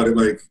think about it,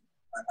 like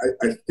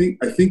I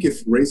think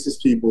if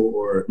racist people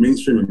or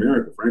mainstream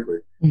America,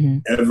 frankly,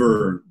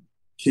 ever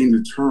came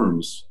to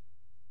terms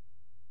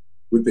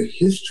with the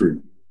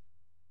history,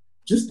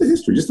 just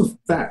the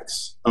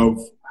facts of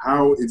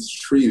how it's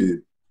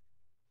treated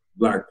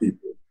Black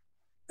people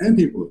and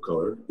people of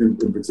color in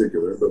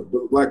particular, but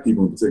Black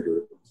people in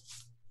particular,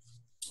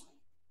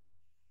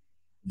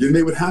 then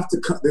they would have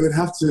to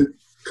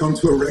come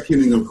to a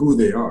reckoning of who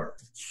they are.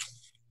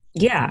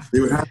 Yeah.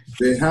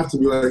 They have to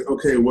be like,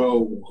 okay,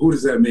 well, who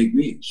does that make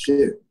me?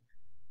 Shit.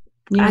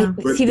 Yeah.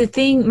 See, the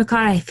thing, Mehcad,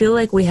 I feel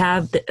like we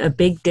have a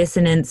big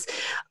dissonance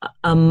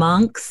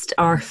amongst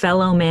our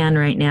fellow man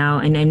right now.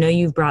 And I know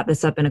you've brought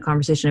this up in a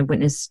conversation I've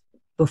witnessed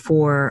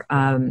before,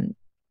 I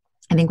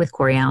think with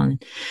Corey Allen,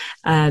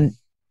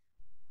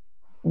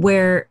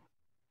 where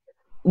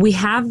we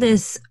have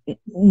this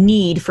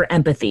need for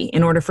empathy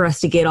in order for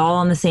us to get all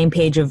on the same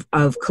page of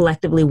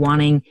collectively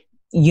wanting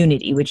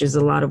unity, which is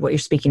a lot of what you're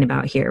speaking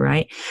about here,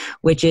 right?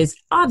 Which is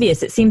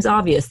obvious. It seems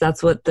obvious.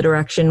 That's what the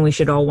direction we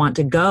should all want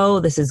to go.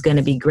 This is going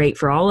to be great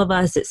for all of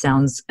us. It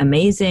sounds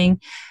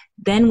amazing.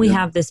 Then we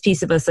have this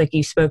piece of us, like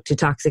you spoke to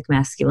toxic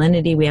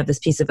masculinity. We have this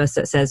piece of us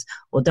that says,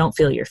 well, don't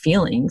feel your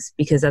feelings,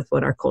 because that's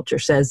what our culture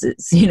says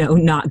it's,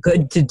 not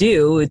good to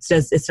do. It's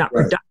just, it's not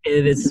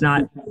productive. It's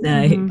not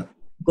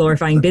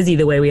glorifying busy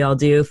the way we all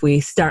do if we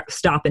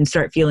stop and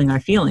start feeling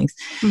our feelings.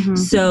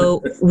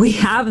 So we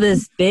have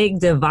this big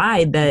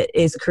divide that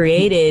is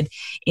created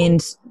in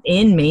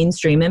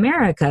mainstream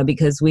America,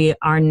 because we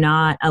are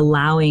not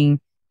allowing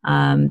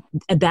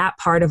that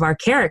part of our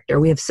character.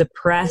 We have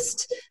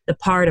suppressed the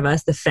part of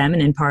us, the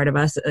feminine part of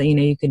us,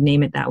 you could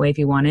name it that way if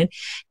you wanted,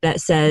 that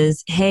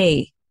says,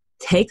 hey,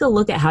 take a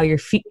look at how you're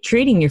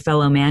treating your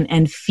fellow man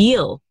and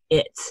feel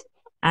it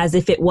as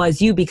if it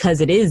was you,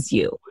 because it is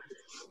you.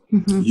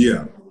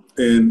 Yeah.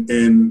 And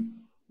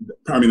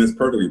I mean, that's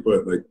perfectly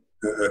put. Like,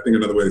 I think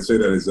another way to say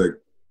that is like,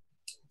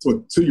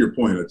 so to your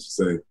point, I should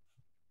say,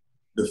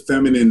 the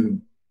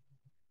feminine,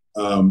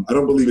 I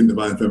don't believe in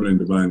divine feminine,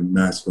 divine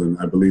masculine.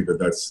 I believe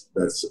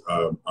that's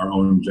our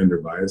own gender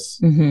bias.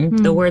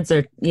 The words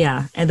are,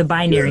 and the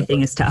binary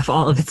thing is tough.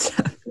 All of it's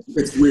tough.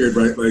 It's weird,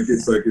 right? Like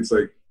it's like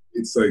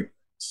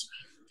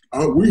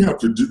we have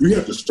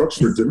to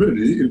structure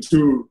divinity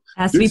into,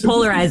 has to be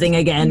polarizing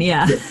again.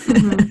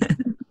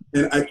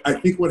 And I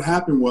think what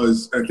happened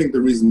was, I think the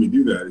reason we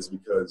do that is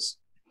because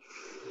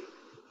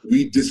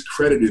we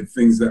discredited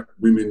things that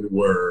women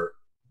were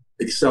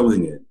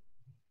excelling in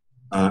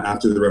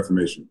after the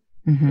Reformation.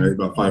 Right?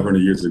 About 500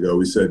 years ago,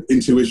 we said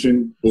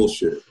intuition,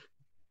 bullshit.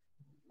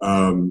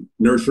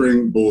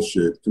 Nurturing,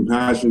 bullshit.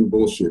 Compassion,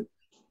 bullshit.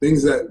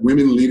 Things that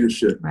women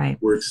leadership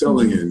were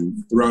excelling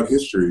in throughout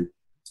history,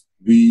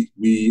 we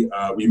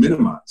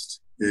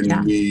minimized,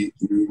 and we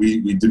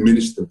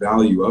diminished the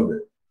value of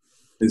it.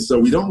 And so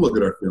we don't look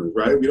at our feelings,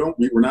 right?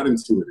 We're not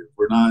intuitive.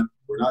 We're not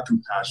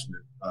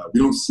compassionate. We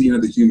don't see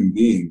another human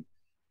being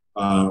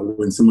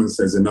when someone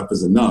says enough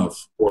is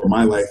enough or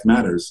my life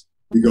matters.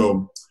 We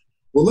go,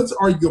 well, let's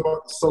argue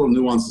about the subtle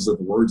nuances of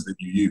the words that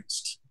you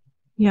used.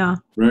 Yeah.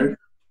 Right?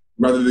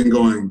 Rather than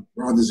going,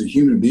 wow, there's a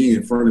human being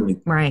in front of me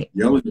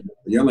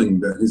yelling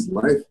that his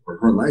life or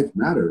her life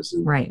matters.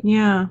 And,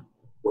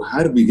 well,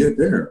 how did we get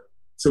there?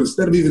 So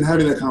instead of even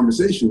having that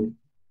conversation,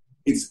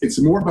 it's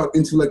more about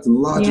intellect and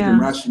logic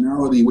and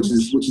rationality, which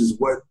is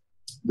what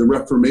the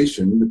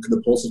Reformation,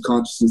 the pulse of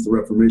consciousness, the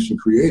Reformation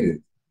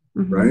created,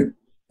 right?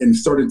 And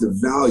started to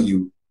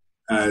value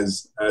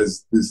as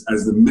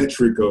the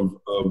metric of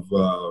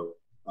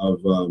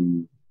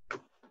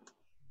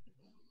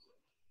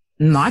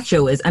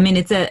macho is. I mean,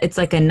 it's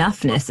like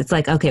enoughness. It's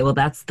like, okay, well,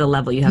 that's the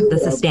level you have.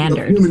 That's a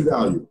standard.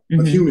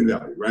 Of human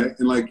value, right?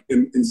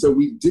 And so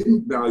we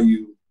didn't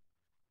value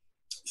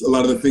a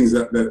lot of the things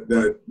that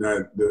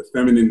the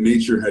feminine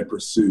nature had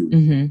pursued,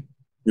 and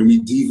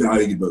we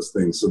devalued those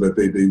things so that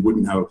they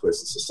wouldn't have a place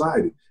in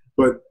society.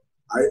 But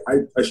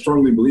I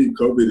strongly believe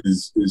COVID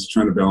is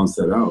trying to balance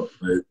that out.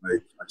 Right?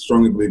 Like, I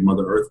strongly believe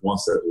Mother Earth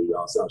wants that to be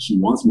balanced out. She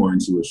wants more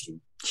intuition.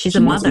 She's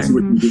a mother. She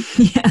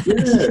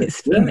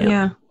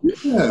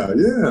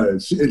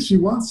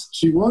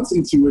wants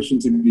intuition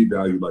to be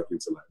valued like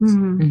intellect,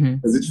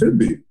 as it should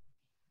be.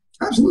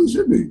 Absolutely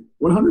should be.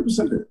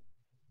 100%.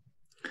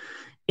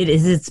 It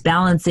is. It's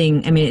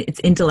balancing. I mean, it's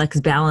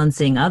intellect's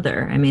balancing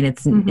other. I mean,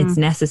 it's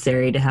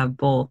necessary to have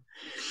both.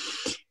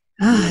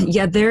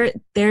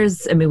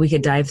 There's. I mean, we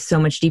could dive so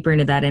much deeper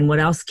into that. And what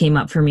else came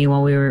up for me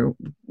while we were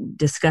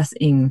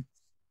discussing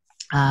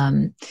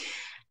how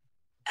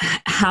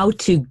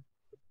to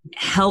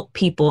help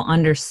people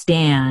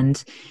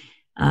understand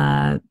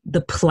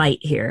the plight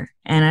here.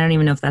 And I don't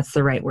even know if that's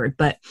the right word,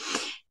 but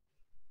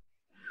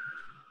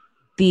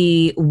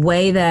the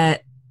way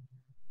that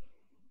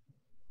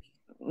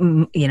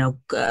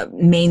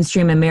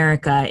mainstream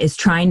America is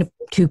trying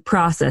to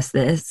process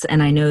this.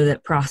 And I know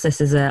that process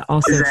is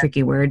also a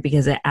tricky word,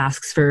 because it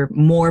asks for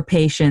more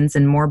patience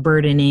and more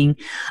burdening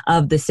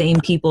of the same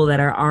people that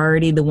are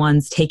already the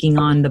ones taking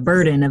on the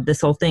burden of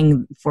this whole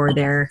thing for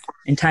their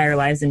entire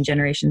lives and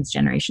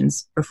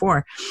generations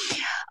before.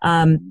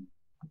 But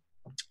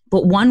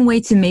one way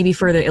to maybe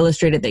further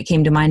illustrate it that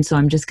came to mind, so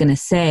I'm just going to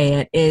say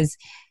it, is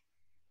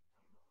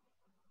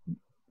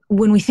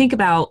when we think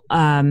about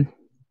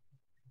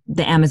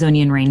the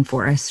Amazonian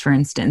rainforest, for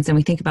instance, and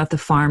we think about the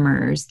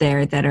farmers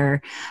there that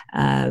are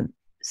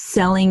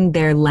selling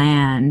their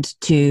land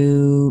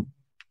to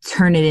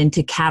turn it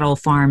into cattle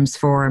farms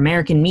for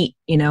American meat,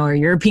 or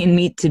European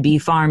meat to be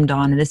farmed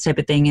on, and this type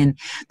of thing. And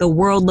the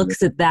world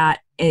looks at that,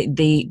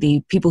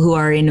 the people who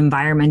are in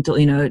environmental,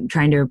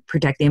 trying to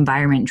protect the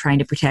environment, trying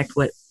to protect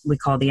what we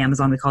call the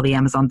Amazon. We call the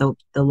Amazon the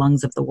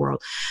lungs of the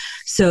world.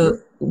 So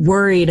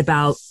worried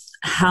about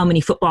how many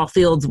football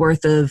fields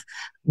worth of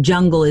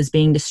jungle is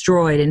being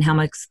destroyed and how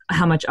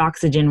much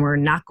oxygen we're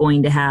not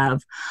going to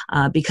have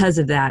because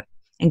of that,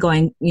 and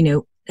going,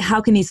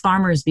 how can these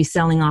farmers be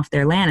selling off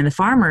their land? And the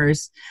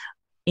farmers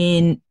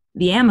in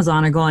the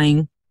Amazon are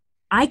going,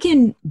 I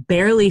can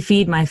barely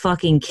feed my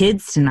fucking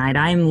kids tonight.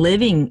 I'm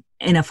living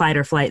in a fight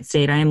or flight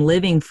state. I am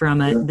living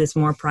from this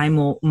more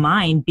primal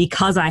mind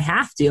because I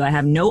have to. I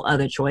have no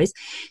other choice.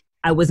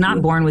 I was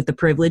not born with the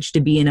privilege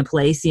to be in a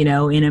place, in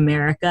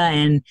America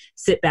and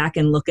sit back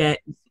and look at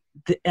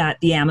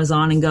the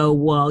Amazon and go,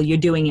 well, you're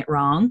doing it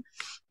wrong.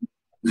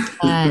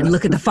 And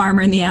look at the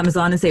farmer in the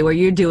Amazon and say, well,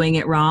 you're doing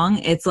it wrong.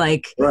 It's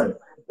like, right.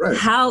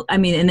 How,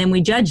 and then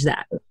we judge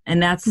that.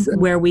 And that's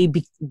where we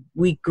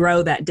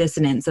grow that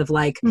dissonance of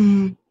like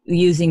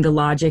using the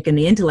logic and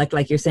the intellect,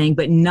 like you're saying,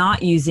 but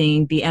not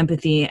using the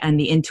empathy and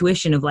the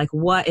intuition of like,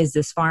 what is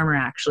this farmer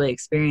actually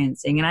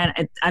experiencing?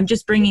 And I'm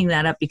just bringing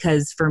that up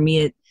because for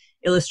me,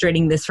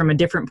 illustrating this from a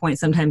different point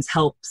sometimes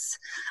helps.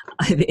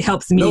 It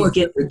helps me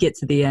get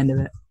to the end of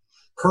it.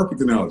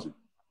 Perfect analogy.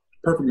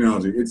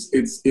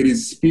 It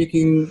is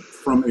speaking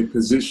from a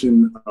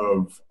position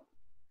of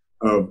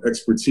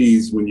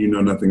expertise when you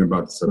know nothing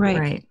about the subject.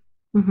 Right.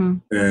 Mm-hmm.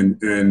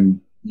 And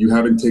you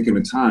haven't taken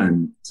the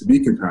time to be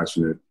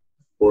compassionate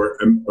or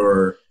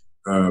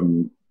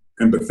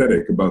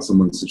empathetic about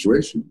someone's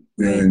situation.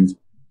 And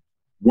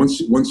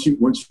once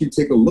you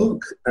take a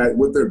look at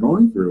what they're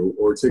going through,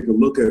 or take a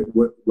look at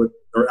what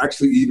or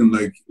actually even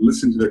like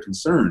listen to their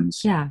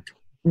concerns. Yeah.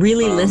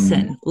 Really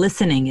listen.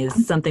 Listening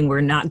is something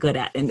we're not good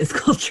at in this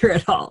culture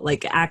at all.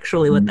 Like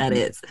actually what that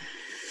is.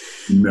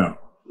 No.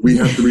 We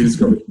have to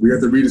rediscover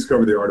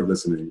the art of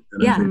listening.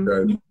 And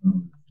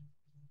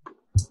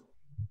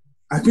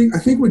I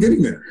think we're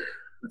getting there.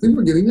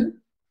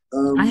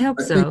 I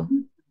hope so.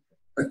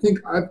 I think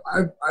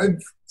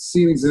I've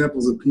seen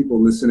examples of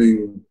people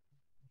listening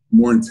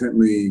more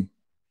intently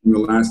in the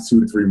last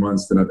 2 to 3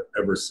 months than I've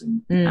ever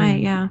seen.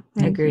 I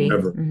agree.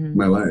 Ever in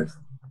my life.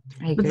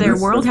 But their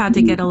world had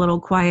to get a little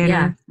quieter.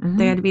 Yeah. Mm-hmm.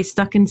 They had to be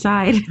stuck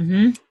inside,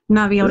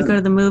 not be able to go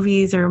to the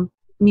movies or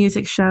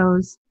music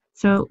shows.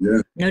 So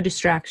no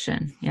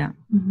distraction. Yeah.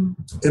 Mm-hmm.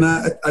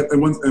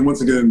 And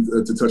once again,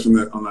 to touch on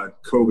that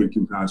COVID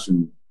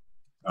compassion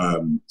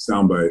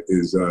soundbite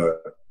is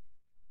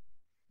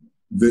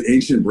the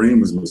ancient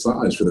brain was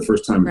massaged for the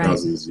first time in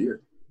thousands of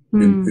years,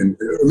 and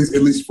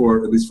at least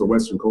for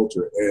Western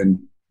culture, and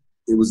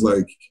it was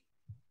like,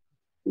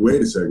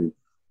 wait a second,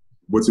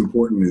 what's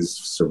important is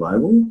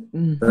survival.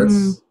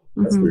 That's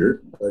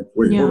weird. Like,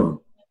 wait, hold on.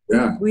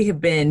 Yeah. We have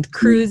been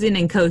cruising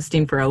and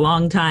coasting for a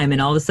long time,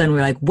 and all of a sudden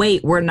we're like,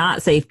 wait, we're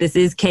not safe. This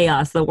is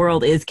chaos. The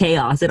world is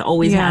chaos. It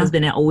always has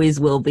been. It always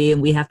will be,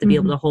 and we have to be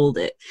able to hold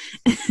it.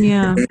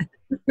 Yeah.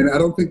 And I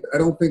don't think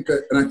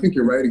that, and I think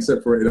you're right,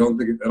 except for I don't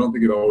think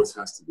it always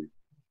has to be.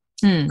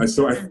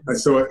 So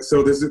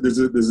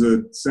there's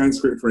a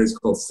Sanskrit phrase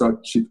called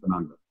Sat Chit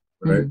Ananda,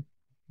 right?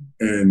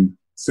 And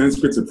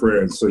Sanskrit's a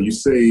prayer. So you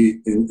say,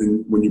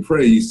 when you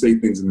pray, you say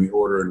things in the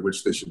order in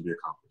which they should be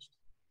accomplished.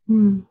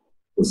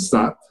 So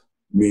Sat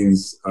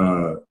means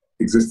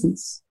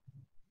existence,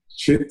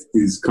 Chit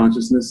is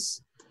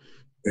consciousness,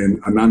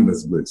 and Ananda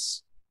is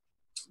bliss.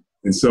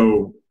 And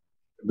so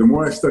the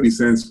more I study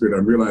Sanskrit,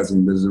 I'm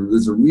realizing there's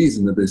a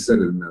reason that they said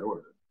it in that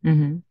order.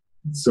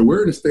 So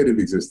we're in a state of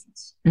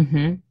existence,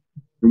 and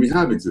we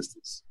have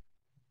existence.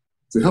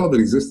 It's a hell of an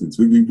existence.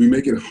 We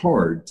make it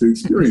hard to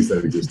experience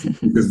that existence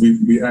because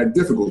we add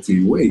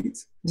difficulty, weight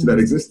to that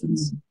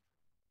existence.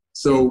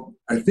 So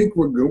I think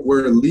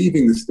we're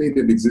leaving the state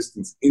of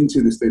existence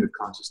into the state of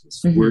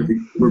consciousness.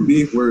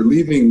 We're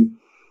leaving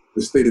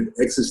the state of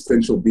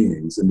existential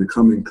beings and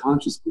becoming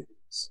conscious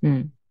beings.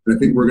 And I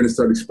think we're going to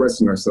start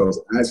expressing ourselves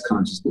as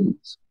conscious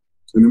beings.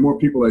 And the more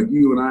people like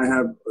you and I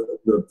have,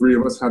 the three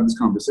of us have this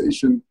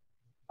conversation,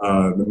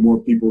 the more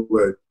people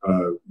that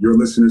your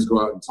listeners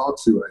go out and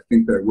talk to, I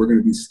think that we're going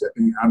to be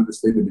stepping out of the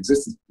state of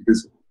existence.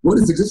 Because what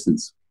is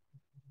existence?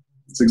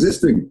 It's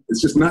existing.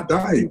 It's just not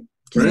dying.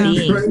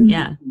 Right? Right?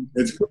 Yeah.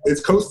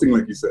 It's coasting,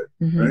 like you said,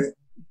 right?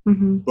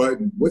 But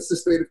what's the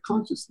state of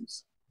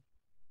consciousness?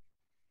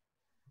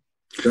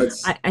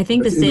 I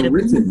think the state of...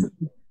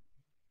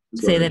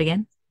 Say that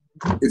again.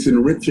 It's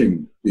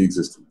enriching the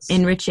existence.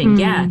 Enriching,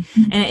 yeah.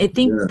 And I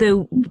think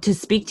to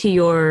speak to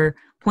your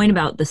point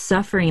about the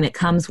suffering that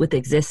comes with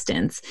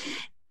existence,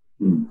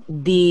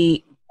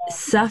 the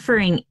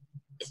suffering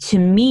to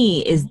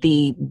me is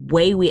the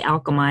way we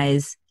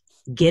alchemize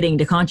getting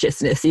to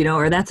consciousness,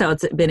 or that's how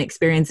it's been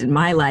experienced in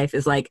my life,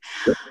 is like,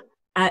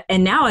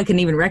 and now I can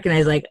even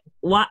recognize, like,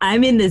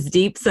 I'm in this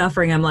deep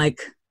suffering. I'm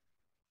like,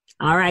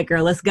 all right,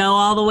 girl, let's go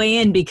all the way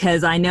in,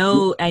 because I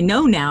know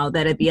now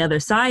that at the other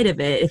side of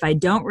it, if I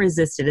don't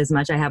resist it as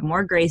much, I have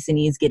more grace and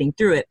ease getting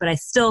through it, but I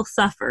still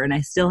suffer, and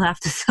I still have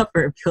to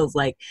suffer, it feels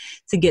like,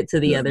 to get to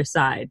the other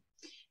side.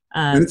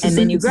 And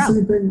then you grow.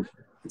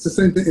 It's the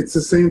same thing. It's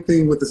the same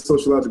thing with the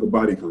sociological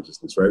body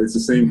consciousness, right? It's the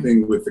same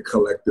thing with the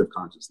collective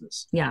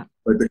consciousness. Yeah.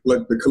 Like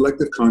the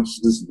collective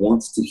consciousness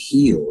wants to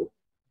heal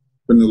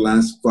from the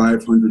last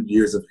 500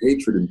 years of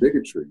hatred and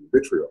bigotry,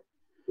 vitriol.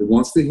 It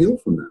wants to heal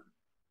from that.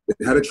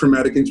 It had a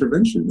traumatic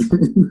intervention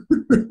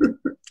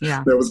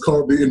that was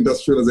called the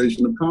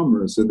industrialization of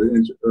commerce, or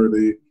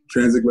the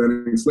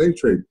transatlantic slave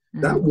trade.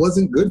 That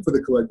wasn't good for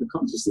the collective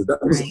consciousness. That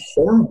was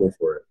horrible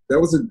for it.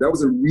 That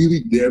was a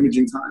really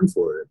damaging time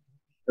for it.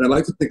 And I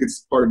like to think it's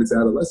part of its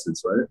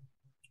adolescence, right?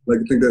 like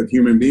to think that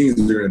human beings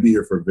are going to be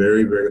here for a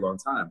very, very long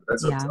time. But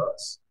that's up to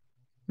us.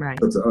 Right.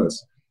 It's up to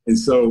us. And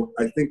so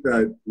I think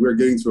that we're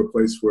getting to a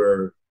place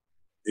where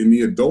in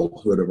the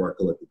adulthood of our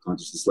collective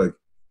consciousness, like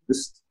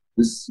this,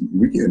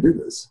 we can't do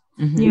this.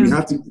 We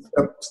have to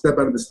step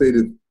out of the state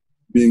of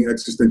being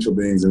existential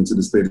beings into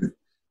the state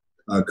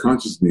of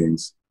conscious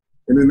beings.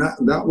 And then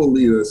that will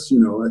lead us,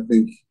 I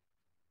think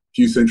a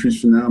few centuries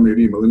from now,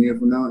 maybe a millennia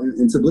from now,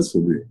 into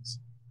blissful beings.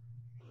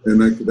 And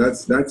like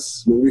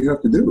that's what we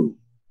have to do,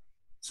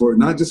 for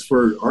not just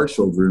for our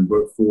children,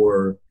 but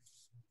for,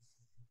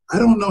 I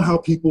don't know how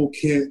people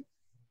can't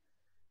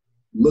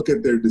look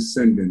at their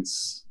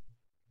descendants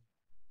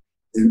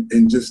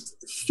and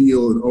just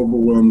feel an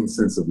overwhelming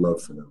sense of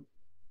love for them.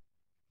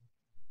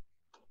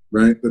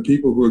 Right? The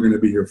people who are going to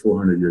be here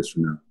 400 years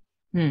from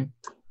now.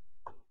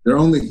 They're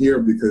only here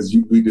because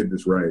we did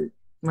this right.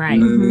 Right. You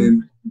know what I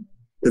mean?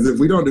 Because if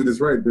we don't do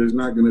this right, there's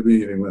not going to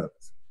be anything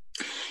left.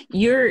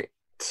 You're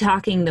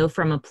talking, though,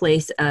 from a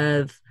place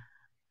of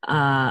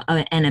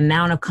an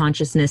amount of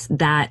consciousness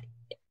that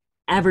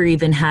ever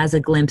even has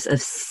a glimpse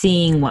of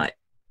seeing what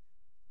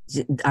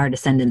our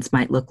descendants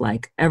might look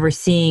like, ever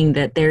seeing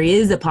that there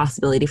is a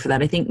possibility for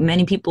that. I think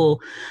many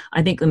people,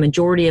 the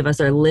majority of us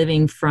are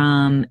living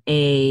from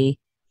a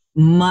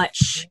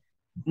much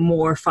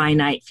more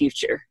finite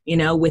future,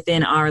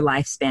 within our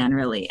lifespan,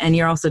 really. And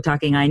you're also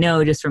talking, I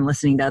know, just from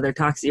listening to other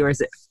talks of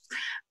yours,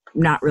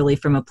 not really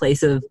from a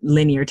place of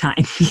linear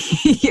time.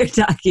 You're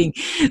talking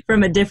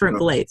from a different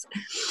place,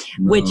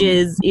 which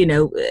is,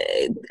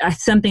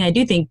 something I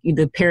do think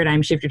the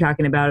paradigm shift you're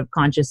talking about of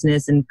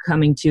consciousness and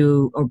coming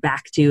to or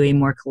back to a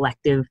more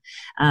collective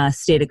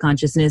state of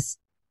consciousness,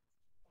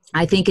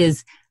 I think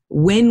is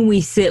when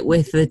we sit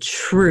with the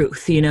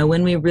truth,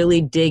 when we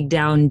really dig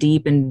down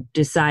deep and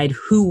decide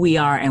who we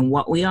are and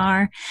what we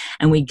are,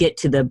 and we get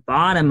to the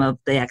bottom of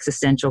the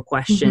existential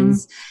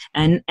questions,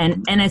 and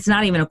it's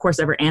not even, of course,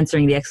 ever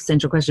answering the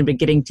existential question, but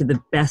getting to the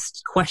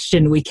best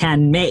question we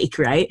can make,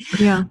 right?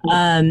 Yeah.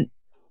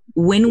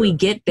 When we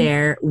get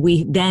there,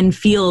 we then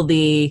feel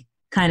the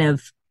kind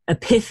of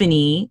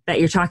epiphany that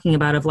you're talking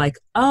about of like,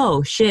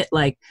 oh shit,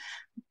 like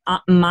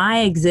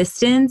my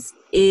existence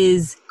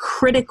is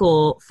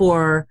critical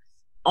for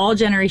all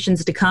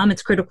generations to come.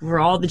 It's critical for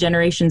all the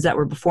generations that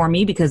were before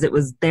me, because it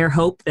was their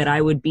hope that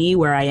I would be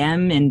where I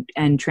am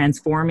and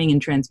transforming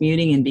and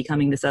transmuting and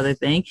becoming this other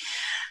thing.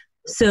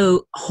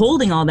 So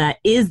holding all that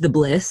is the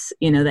bliss,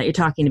 that you're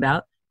talking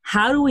about.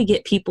 How do we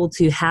get people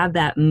to have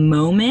that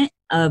moment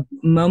of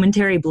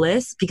momentary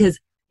bliss? Because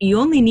you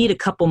only need a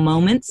couple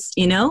moments,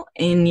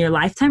 in your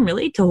lifetime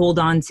really to hold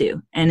on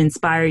to and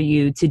inspire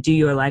you to do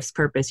your life's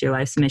purpose, your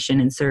life's mission,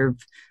 and serve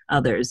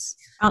others.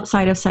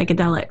 Outside of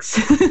psychedelics.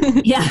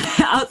 Yeah.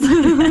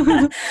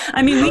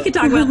 I mean, we could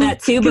talk about that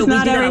too, but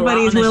not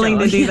everybody's willing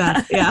to do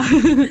that. Yeah.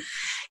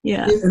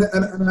 Yeah.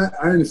 And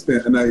I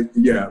understand. And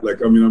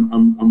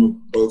I'm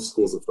of both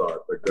schools of thought.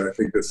 Like, I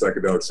think that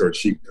psychedelics are a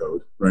cheat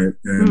code, right?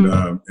 And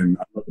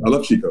I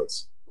love cheat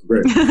codes.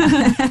 Great.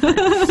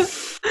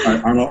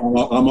 I'm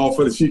all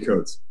for the cheat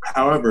codes.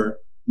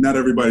 However, not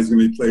everybody's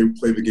going to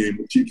play the game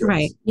with cheat codes.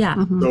 Right.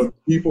 Yeah. So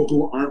people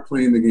who aren't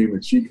playing the game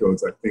with cheat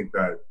codes, I think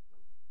that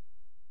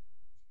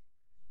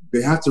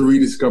they have to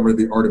rediscover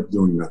the art of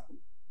doing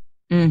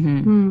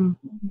nothing.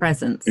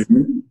 Presence. It's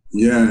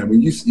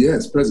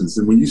presence.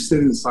 And when you sit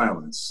in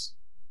silence,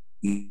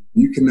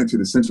 you connect to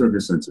the center of your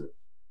center.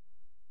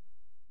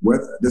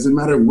 Doesn't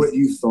matter what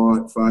you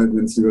thought 5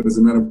 minutes ago,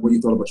 doesn't matter what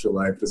you thought about your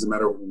life, doesn't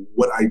matter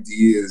what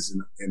ideas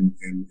and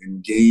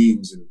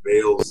games and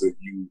veils that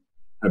you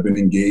have been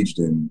engaged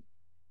in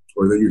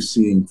or that you're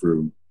seeing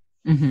through.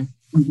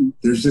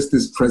 There's just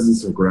this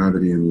presence of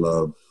gravity and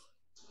love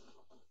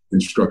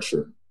and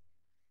structure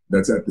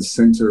that's at the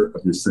center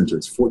of your center.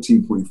 It's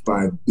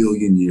 14.5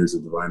 billion years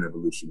of divine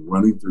evolution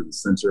running through the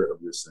center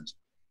of your center.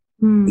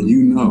 And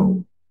you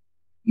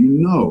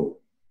know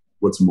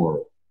what's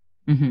moral.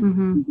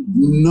 You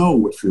know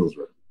what feels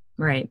right.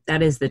 Right.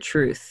 That is the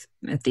truth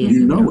at the end.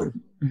 You know it.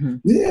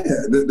 Yeah.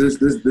 There's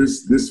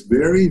this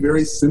very,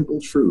 very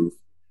simple truth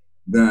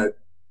that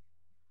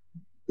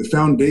the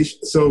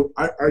foundation. So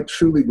I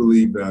truly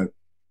believe that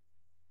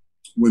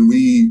when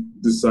we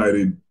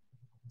decided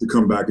to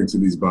come back into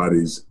these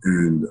bodies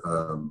and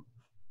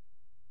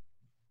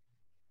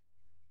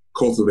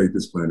cultivate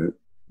this planet,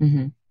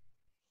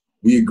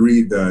 we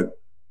agreed that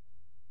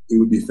it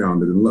would be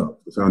founded in love.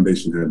 The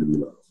foundation had to be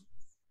love.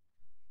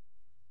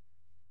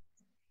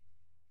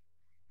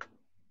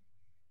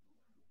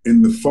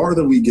 And the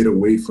farther we get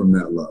away from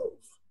that love,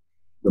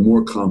 the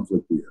more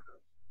conflict we have.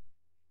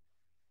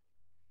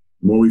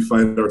 The more we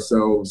fight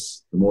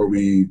ourselves, the more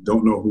we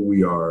don't know who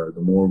we are, the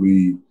more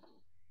we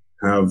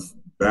have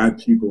bad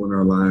people in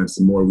our lives,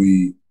 the more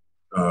we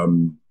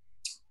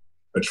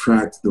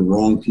attract the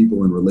wrong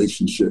people in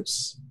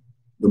relationships,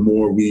 the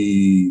more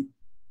we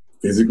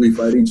physically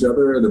fight each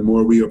other, the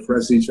more we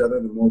oppress each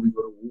other, the more we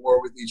go to war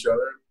with each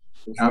other.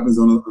 It happens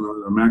on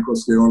a macro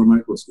scale, on a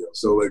micro scale.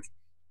 So like,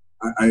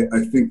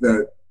 I think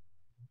that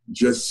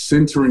just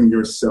centering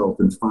yourself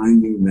and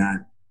finding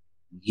that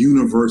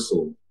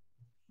universal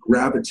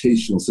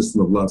gravitational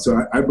system of love.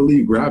 So I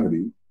believe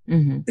gravity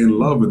and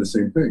love are the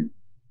same thing.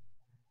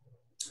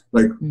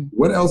 Like,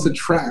 what else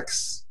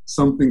attracts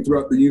something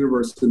throughout the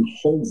universe and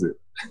holds it?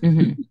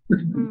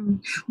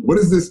 What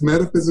is this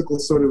metaphysical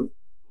sort of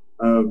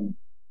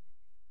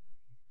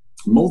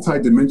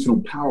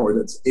multi-dimensional power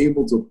that's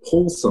able to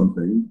pull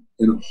something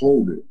and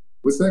hold it?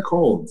 What's that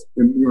called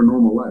in your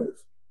normal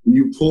life? When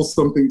you pull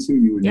something to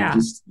you and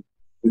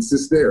it's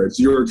just there.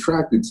 You're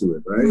attracted to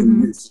it, right?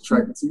 And it's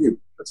attracted to you.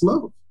 That's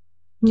love.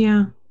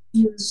 Yeah.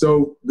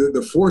 So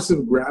the force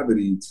of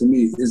gravity to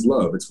me is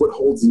love. It's what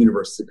holds the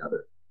universe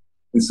together.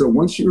 And so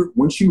once you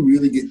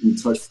really get in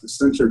touch with the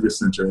center of your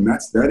center, and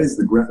that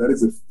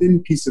is a thin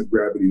piece of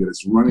gravity that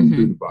is running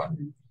through the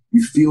body.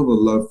 You feel the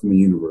love from the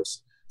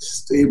universe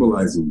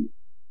stabilizing you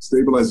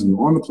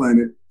on the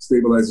planet,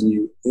 stabilizing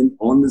you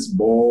on this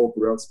ball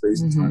throughout space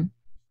and time.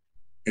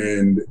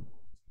 And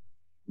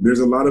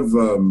there's a lot of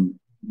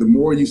the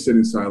more you sit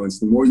in silence,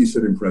 the more you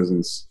sit in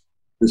presence,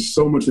 there's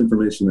so much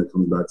information that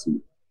comes back to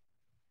you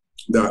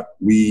that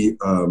we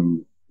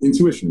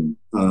intuition,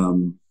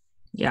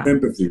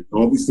 empathy,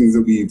 all these things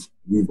that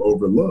we've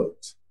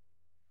overlooked.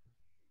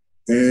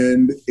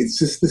 And it's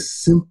just the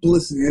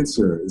simplest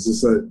answer. It's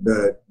just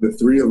that the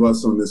three of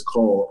us on this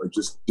call are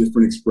just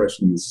different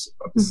expressions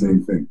of the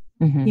same thing.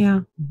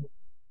 Yeah.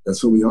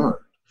 That's what we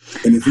are.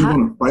 And if you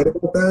want to fight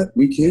about that,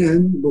 we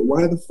can, but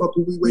why the fuck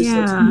would we waste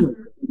our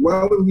time?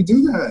 Why would we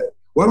do that?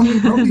 Why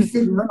don't we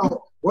figure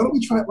out, why don't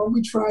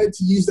we try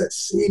to use that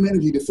same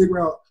energy to figure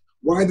out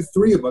why the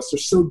three of us are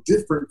so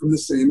different from the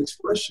same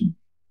expression?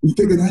 We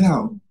figure that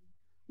out.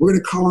 We're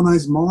going to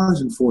colonize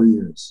Mars in 4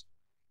 years.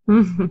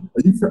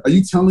 Are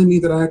you telling me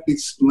that I have to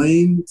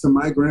explain to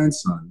my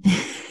grandson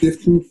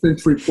 15th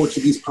century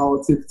Portuguese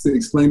politics to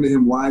explain to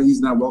him why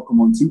he's not welcome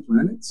on 2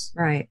 planets?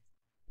 Right.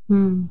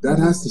 That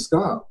has to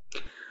stop.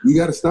 You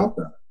got to stop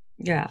that.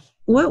 Yeah.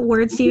 What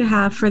words do you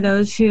have for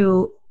those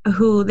who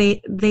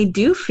they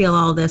do feel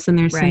all this in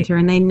their center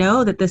and they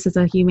know that this is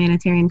a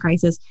humanitarian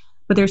crisis,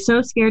 but they're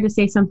so scared to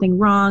say something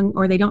wrong,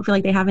 or they don't feel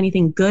like they have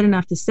anything good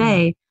enough to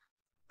say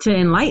to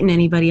enlighten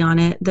anybody on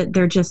it, that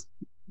they're just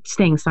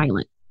staying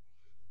silent?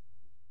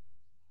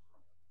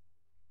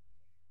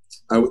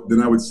 I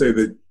would say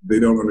that they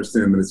don't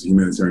understand that it's a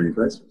humanitarian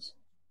crisis.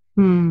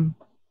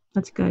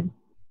 That's good.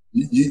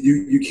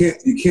 You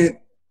can't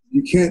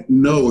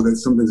know that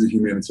something's a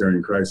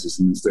humanitarian crisis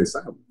and then stay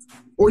silent.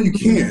 Or you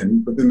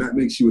can, but then that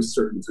makes you a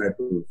certain type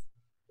of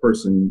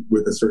person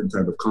with a certain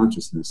type of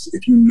consciousness.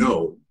 If you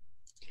know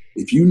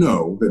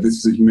that this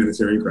is a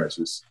humanitarian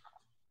crisis,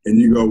 and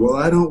you go, well,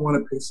 I don't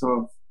want to piss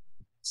off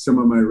some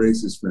of my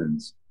racist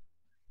friends,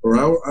 or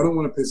I don't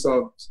want to piss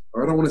off,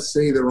 or I don't want to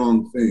say the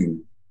wrong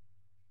thing.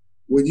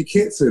 Well, you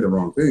can't say the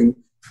wrong thing.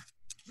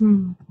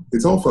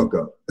 It's all fucked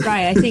up.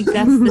 Right. I think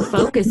that's the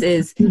focus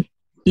is it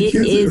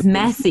is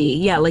messy.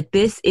 Yeah. Like,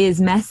 this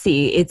is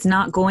messy. It's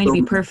not going to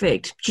be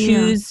perfect.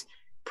 Choose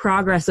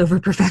progress over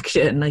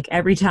perfection. Like,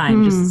 every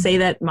time, just say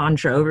that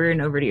mantra over and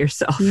over to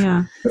yourself.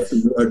 Yeah.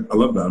 I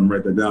love that. I'm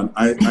writing that down.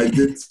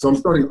 So I'm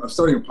starting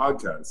a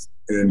podcast,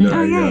 and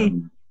I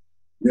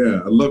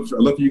love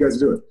for you guys to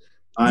do it.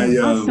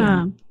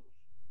 Awesome.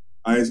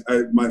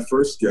 My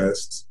first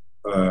guest,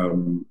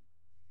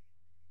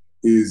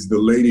 is the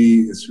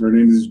lady, her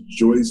name is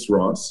Joyce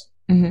Ross.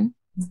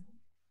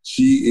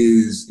 She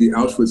is the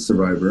Auschwitz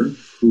survivor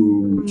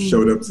who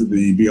showed up to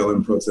the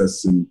BLM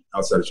protests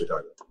outside of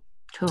Chicago.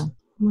 Cool.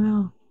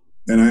 Wow.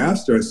 And I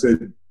asked her, I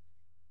said,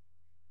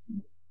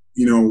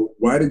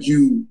 why did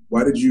you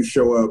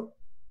show up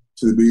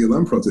to the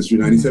BLM protests?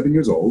 You're 97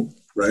 years old,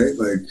 right?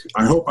 Like,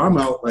 I hope I'm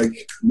out,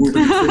 like,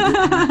 moving.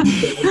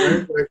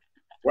 Right? Like,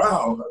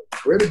 wow,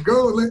 way to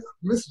go,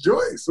 Miss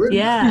Joyce.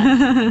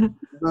 Yeah.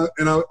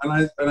 And I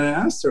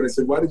asked her, and I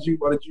said, what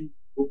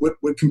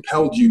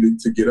compelled you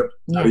to get up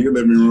out of your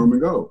living room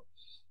and go?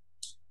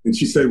 And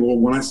she said, well,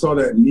 when I saw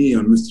that knee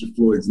on Mr.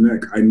 Floyd's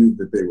neck, I knew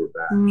that they were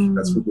back.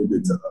 That's what they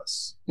did to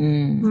us.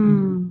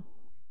 And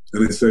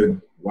I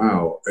said,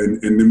 wow.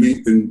 And then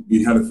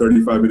we had a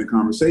 35-minute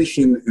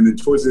conversation. And then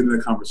towards the end of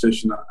the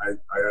conversation, I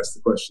asked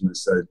the question. I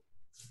said,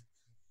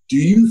 do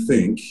you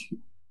think,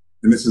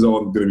 and this is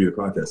all going to be the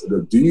podcast,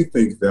 do you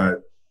think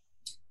that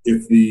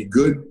if the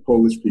good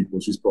Polish people,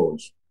 she's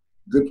Polish,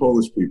 good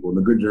Polish people and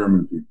the good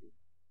German people,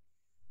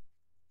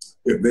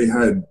 if they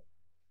had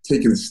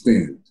taken a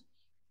stand,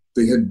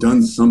 they had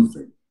done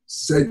something,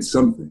 said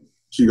something,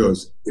 she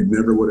goes, it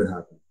never would have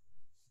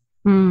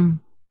happened.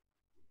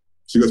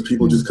 She goes,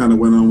 people just kind of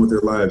went on with their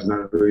lives,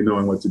 not really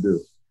knowing what to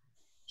do.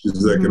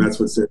 She's like, and that's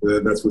what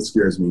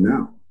scares me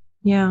now.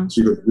 Yeah.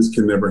 She goes, this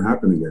can never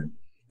happen again.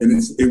 And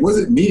it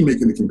wasn't me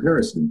making the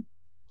comparison.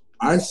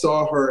 I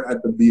saw her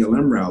at the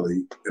BLM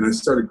rally and I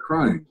started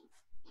crying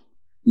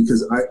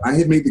because I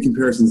had made the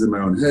comparisons in my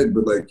own head,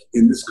 but like,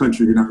 in this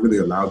country, you're not really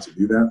allowed to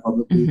do that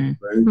publicly,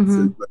 right?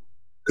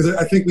 Because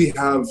I think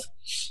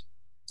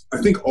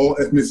all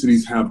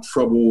ethnicities have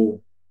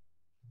trouble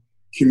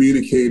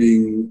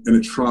communicating an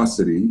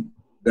atrocity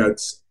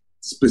that's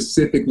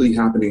specifically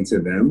happening to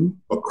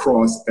them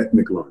across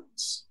ethnic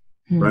lines,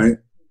 right?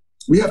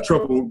 we have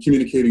trouble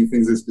communicating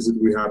things that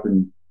specifically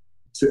happen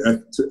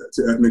to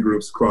ethnic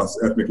groups across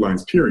ethnic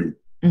lines, period.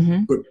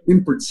 Mm-hmm. But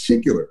in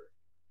particular,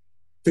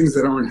 things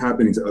that aren't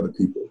happening to other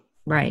people.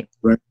 Right.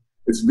 Right.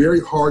 It's very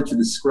hard to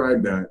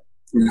describe that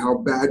and how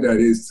bad that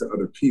is to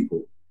other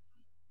people.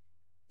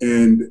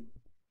 And,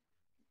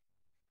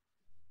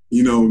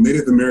 you know,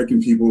 Native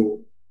American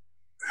people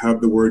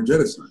have the word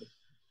genocide.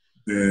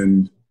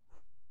 And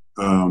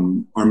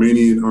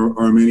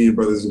Armenian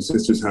brothers and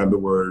sisters have the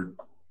word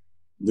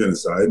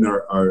genocide. And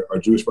our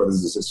Jewish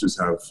brothers and sisters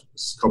have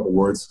a couple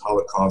words,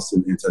 Holocaust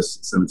and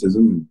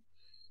anti-Semitism. And,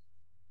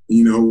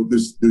 you know,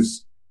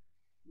 there's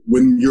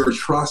when your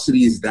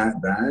atrocity is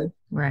that bad,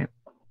 right,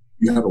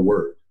 you have a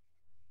word.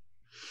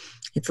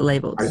 It's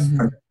labeled. I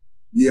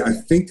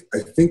think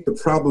the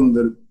problem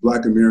that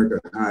Black America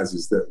has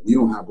is that we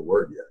don't have a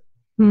word yet.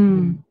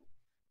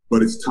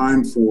 But it's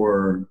time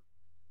for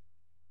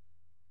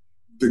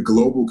the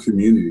global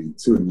community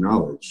to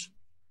acknowledge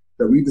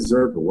that we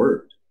deserve a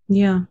word.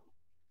 Yeah.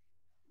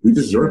 We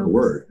deserve a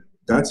word.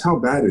 That's how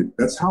bad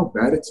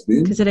it's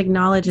been. Because it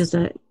acknowledges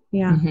it.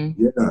 Yeah.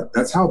 Mm-hmm. Yeah.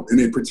 That's how, and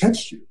it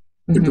protects you.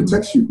 It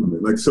protects you from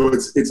it. Like, so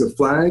it's a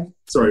flag.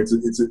 Sorry, it's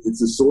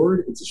a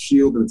sword, it's a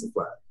shield, and it's a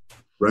flag,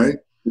 right?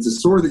 It's a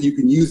sword that you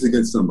can use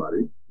against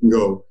somebody and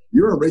go,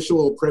 you're a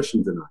racial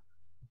oppression denier.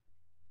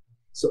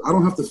 So I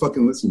don't have to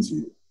fucking listen to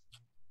you.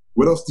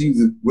 What else do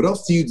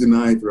you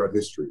deny throughout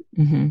history?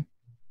 Mm-hmm.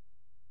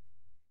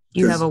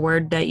 You have a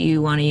word that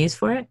you want to use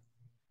for it?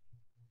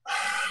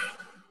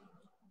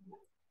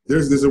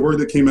 There's a word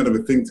that came out of a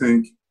think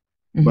tank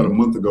about a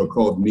month ago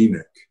called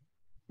knee-neck.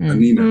 A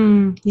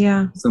knee-neck.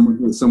 Yeah.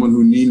 Someone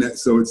who knee-neck.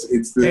 So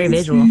it's very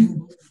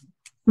visual.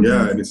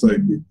 Yeah, and it's like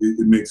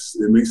it makes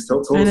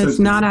total sense. And it's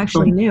not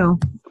actually new.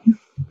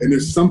 And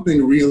there's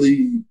something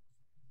really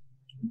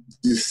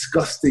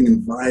disgusting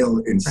and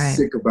vile and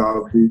sick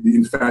about the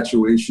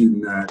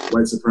infatuation that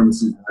white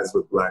supremacy has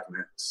with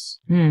Blackness.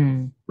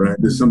 Right?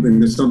 There's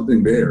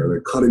something there,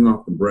 like cutting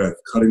off the breath,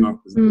 cutting off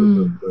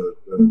the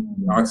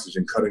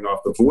oxygen, cutting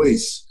off the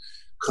voice,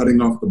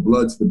 cutting off the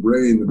blood to the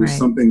brain. There's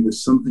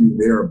something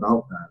there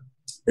about that.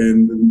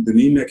 And the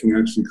knee necking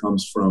actually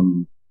comes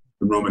from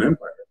the Roman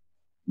Empire.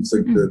 It's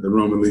like the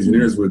Roman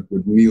legionnaires would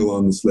kneel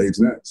on the slaves'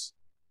 necks.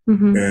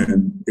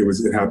 And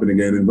it happened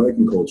again in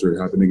Viking culture. It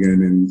happened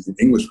again in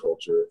English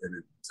culture, and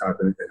it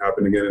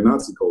happened again in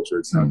Nazi culture.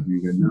 It's happening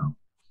again now,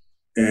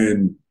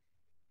 and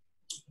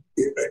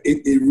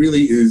it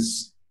really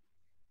is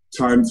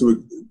time for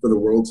the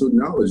world to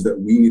acknowledge that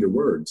we need a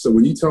word. So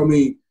when you tell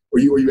me, or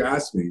you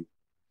ask me,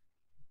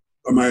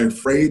 am I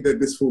afraid that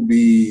this will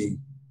be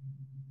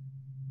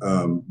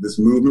this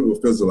movement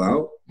will fizzle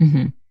out?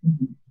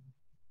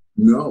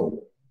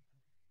 No,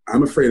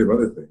 I'm afraid of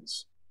other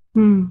things.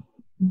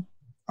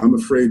 I'm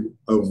afraid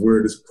of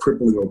where this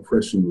crippling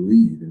oppression will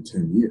lead in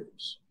 10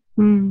 years.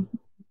 You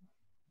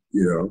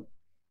know,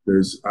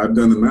 I've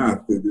done the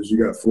math. You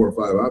got 4 or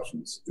 5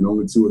 options, and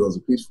only 2 of those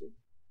are peaceful.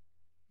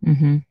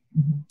 And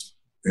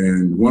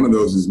one of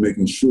those is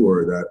making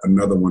sure that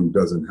another one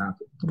doesn't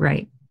happen.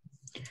 Right.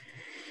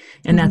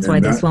 And that's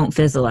why this won't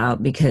fizzle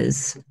out,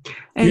 because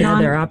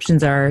their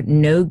options are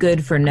no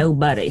good for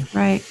nobody.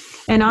 Right.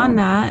 And on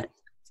that,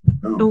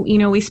 you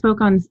know, we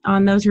spoke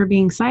on those who are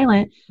being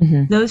silent.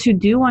 Those who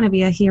do want to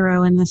be a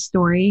hero in this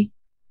story,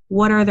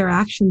 what are their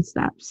action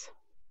steps?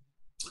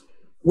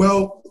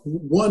 Well,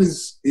 one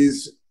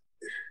is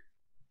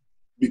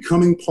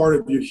becoming part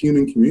of your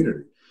human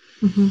community.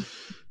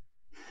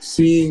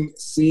 Seeing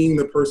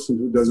the person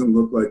who doesn't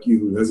look like you,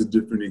 who has a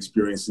different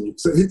experience than you.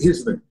 So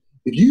here's the thing.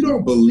 If you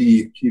don't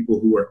believe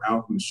people who are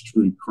out in the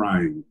street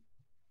crying,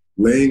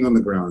 laying on the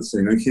ground,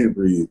 saying, I can't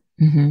breathe,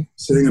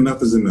 saying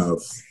enough is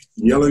enough,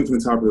 yelling from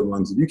the top of their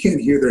lungs, if you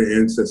can't hear their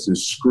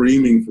ancestors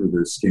screaming through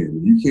their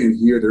skin, if you can't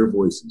hear their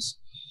voices,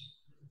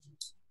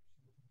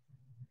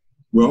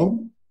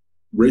 well,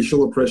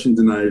 racial oppression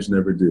deniers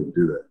never do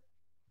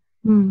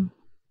that.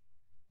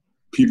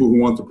 People who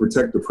want to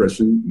protect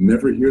oppression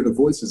never hear the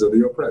voices of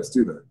the oppressed,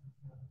 do that?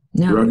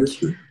 Throughout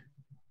history.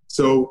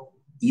 So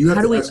you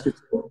have to ask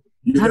yourself,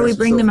 how do we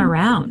bring them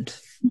around?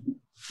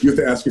 You have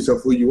to ask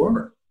yourself who you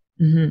are.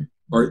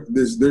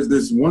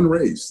 There's one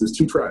race. There's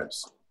 2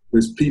 tribes.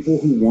 There's people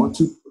who want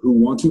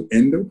to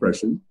end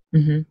oppression,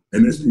 and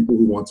there's people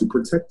who want to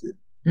protect it.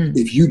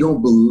 If you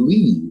don't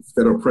believe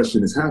that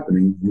oppression is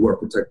happening, you are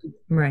protecting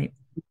it. Right.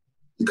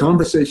 The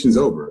conversation's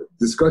over.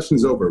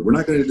 Discussion's over. We're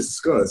not going to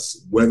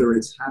discuss whether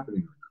it's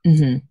happening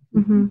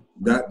or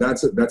not.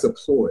 That's a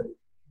ploy.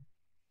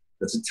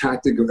 That's a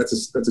tactic.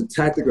 That's a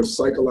tactic of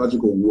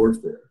psychological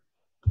warfare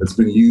that's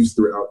been used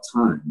throughout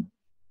time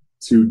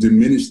to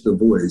diminish the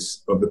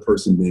voice of the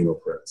person being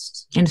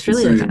oppressed. And it's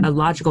really like a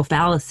logical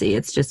fallacy.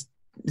 It's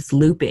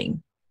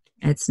looping.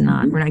 It's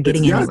not, we're not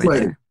getting anywhere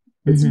there.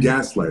 It's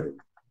gaslighting.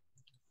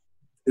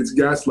 It's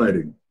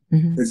gaslighting.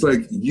 It's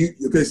like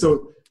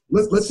so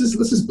let's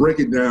just break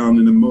it down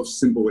in the most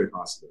simple way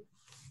possible.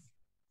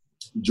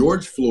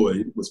 George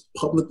Floyd was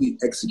publicly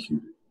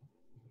executed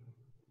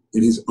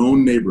in his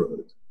own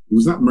neighborhood. He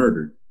was not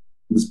murdered.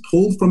 He was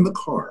pulled from the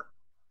car,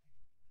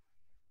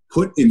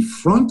 put in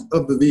front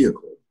of the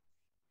vehicle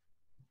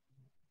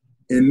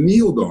and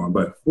kneeled on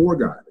by 4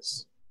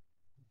 guys,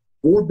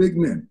 4 big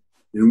men.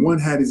 And one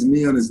had his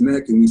knee on his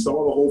neck, and we saw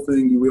the whole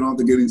thing. We don't have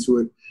to get into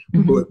it.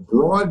 Mm-hmm. But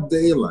broad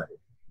daylight,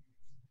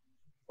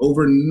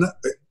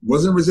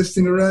 wasn't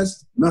resisting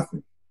arrest,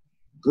 nothing.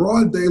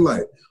 Broad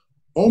daylight,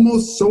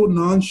 almost so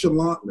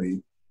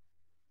nonchalantly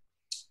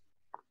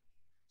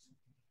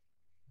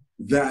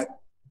that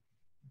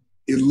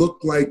it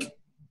looked like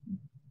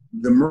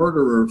the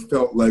murderer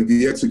felt like,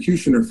 the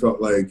executioner felt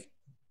like,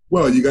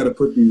 well, you got to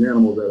put these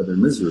animals out of their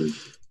misery.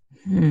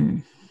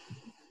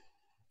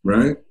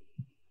 Right?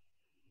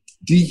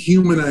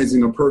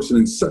 Dehumanizing a person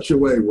in such a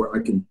way where I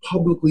can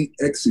publicly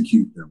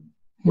execute them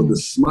with a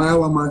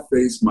smile on my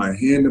face, my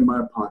hand in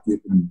my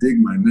pocket, and dig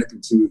my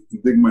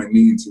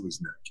knee into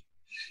his neck.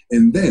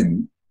 And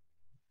then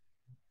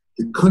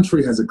the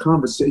country has a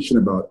conversation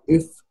about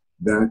if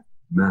that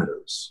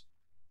matters.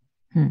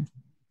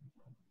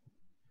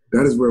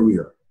 That is where we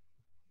are.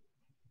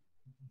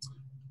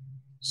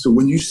 So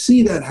when you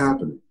see that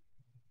happening,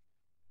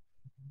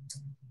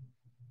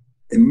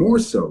 and more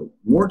so,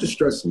 more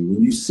distressing,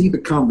 when you see the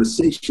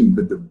conversation,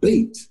 the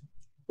debate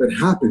that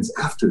happens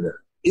after that,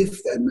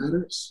 if that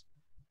matters,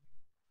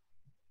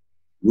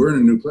 we're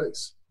in a new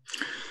place.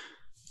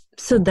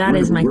 So that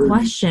is my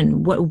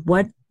question.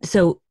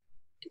 So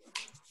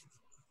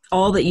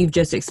all that you've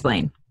just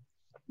explained,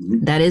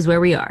 that is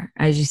where we are,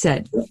 as you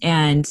said. Yeah.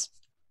 And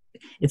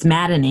it's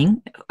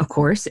maddening, of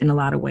course, in a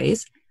lot of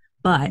ways,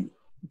 but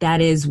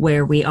that is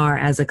where we are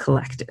as a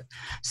collective.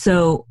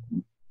 So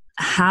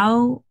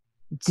how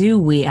do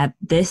we at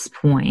this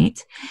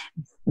point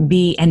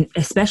and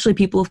especially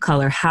people of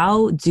color,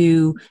 how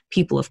do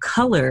people of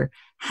color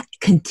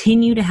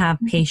continue to have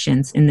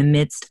patience in the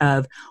midst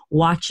of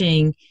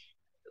watching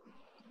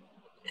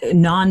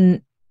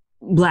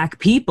non-Black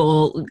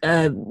people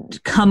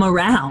come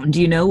around,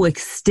 like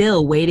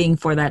still waiting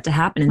for that to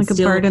happen? Like a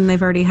burden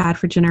they've already had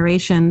for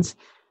generations.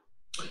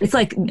 It's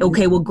like,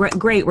 okay, well,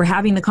 great. We're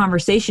having the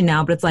conversation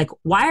now, but it's like,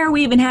 why are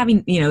we even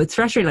having, it's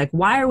frustrating. Like,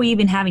 why are we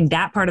even having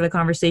that part of the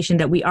conversation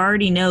that we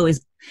already know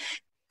is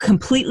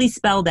completely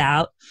spelled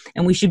out,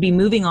 and we should be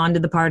moving on to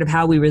the part of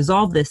how we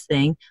resolve this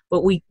thing,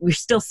 but we're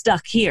still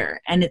stuck here.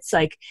 And it's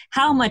like,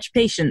 how much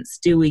patience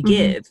do we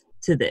give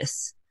to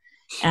this?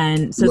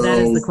 And so that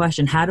is the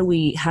question. How do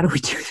we do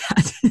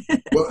that?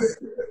 Well,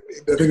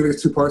 I think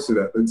there's 2 parts to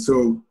that. And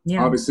so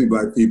obviously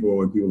Black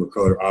people and people of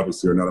color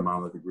obviously are not a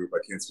monolithic group. I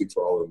can't speak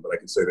for all of them, but I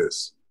can say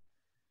this.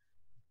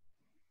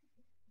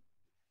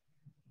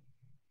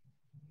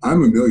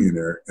 I'm a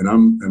millionaire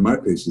and my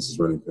patience is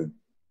running thin.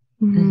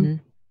 Mm-hmm.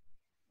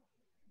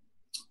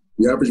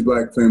 The average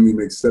Black family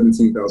makes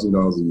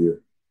 $17,000 a year.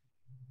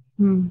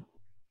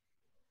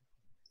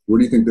 What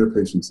do you think their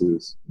patience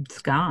is?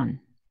 It's gone.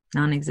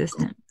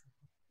 Non-existent.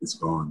 It's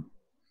gone.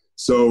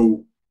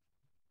 So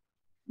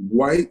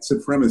white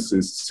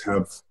supremacists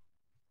have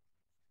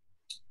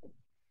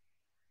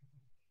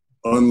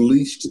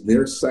unleashed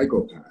their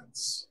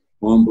psychopaths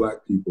on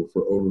Black people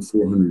for over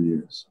 400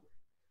 years.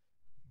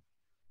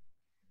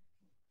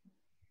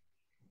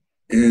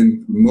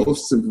 And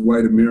most of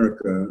white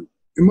America,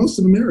 and most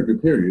of America,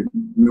 period,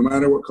 no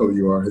matter what color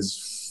you are,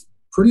 has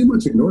pretty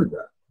much ignored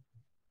that.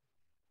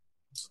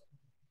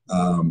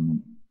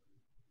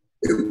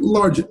 In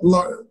large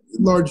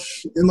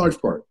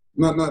part,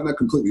 not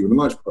completely, but in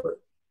large part.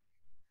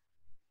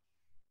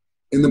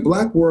 And the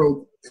Black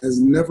world has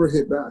never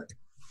hit back.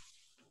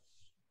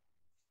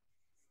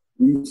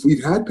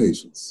 We've had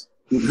patience.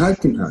 We've had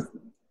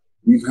compassion.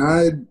 We've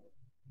had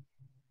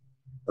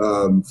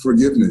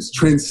forgiveness,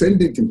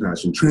 transcendent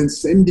compassion,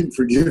 transcendent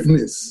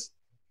forgiveness.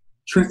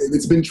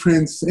 It's been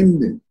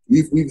transcendent.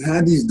 We've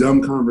had these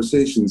dumb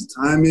conversations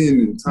time in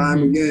and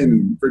time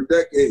again for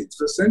decades,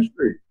 for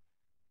centuries.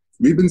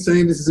 We've been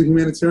saying this is a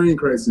humanitarian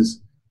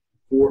crisis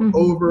for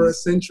over a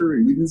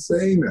century. We've been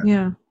saying that.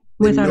 Yeah,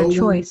 without a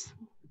choice.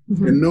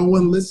 And no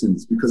one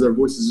listens because our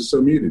voices are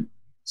so muted.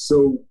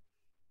 So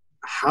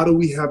how do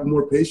we have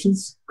more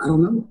patience? I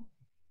don't know.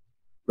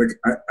 Like,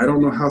 I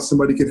don't know how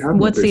somebody could have more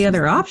What's the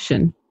other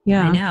option?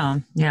 Yeah. I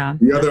know. Yeah.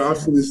 The other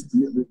option is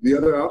the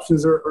other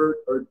options are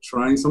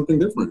trying something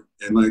different.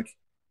 And like,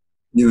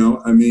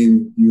 I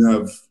mean, you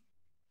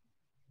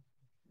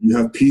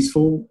have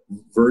peaceful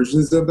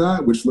versions of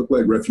that, which look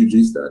like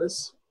refugee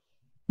status,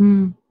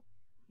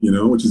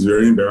 which is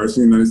very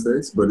embarrassing in the United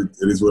States, but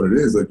it is what it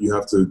is. Like, you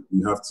have to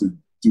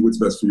do what's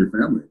best for your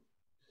family.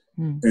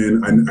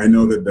 And I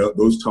know that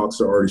those talks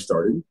are already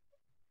starting.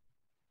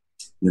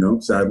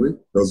 Sadly,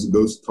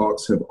 those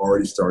talks have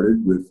already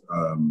started with,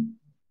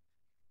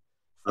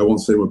 I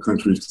won't say what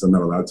countries because I'm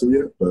not allowed to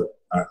yet, but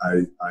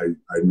I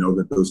know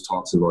that those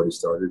talks have already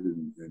started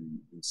in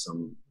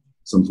some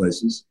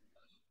places.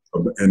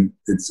 And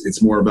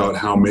it's more about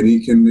how many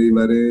can they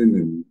let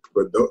in,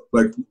 but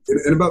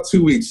in about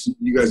 2 weeks,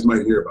 you guys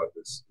might hear about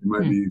this. It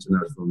might be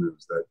international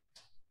news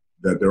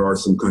that there are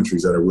some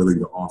countries that are willing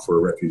to offer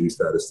refugee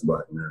status to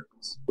Black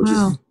Americans,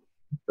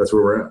 that's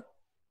where we're at.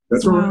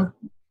 That's where we're at.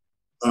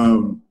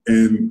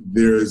 And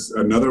there's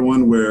another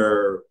one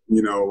where,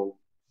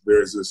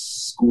 there's a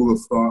school of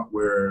thought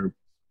where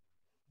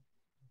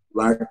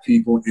Black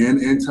people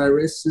and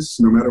anti-racists,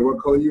 no matter what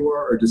color you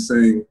are just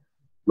saying,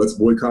 let's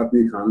boycott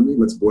the economy,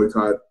 let's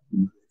boycott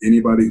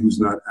anybody who's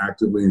not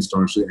actively and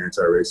staunchly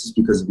anti-racist,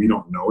 because we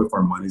don't know if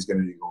our money's going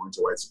to be going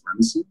to white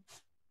supremacy.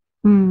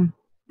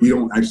 We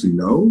don't actually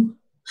know.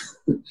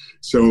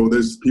 So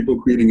there's people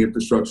creating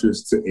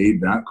infrastructures to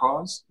aid that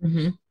cause.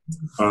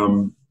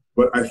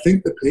 But I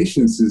think the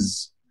patience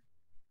is,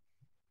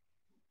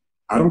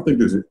 I don't think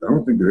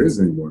there is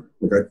anymore.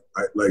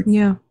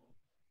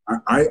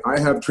 I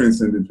have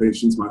transcendent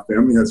patience. My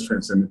family has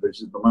transcendent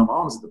patience, but my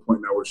mom's at the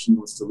point now where she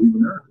wants to leave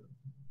America.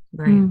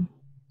 Right.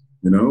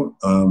 You know,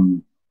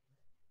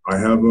 I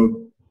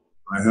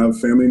have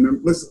family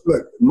members. Listen,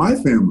 look, my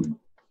family.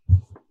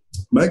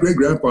 My great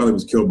grandfather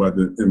was killed by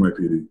the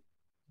NYPD.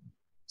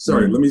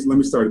 Sorry, let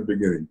me start at the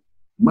beginning.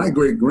 My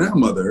great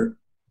grandmother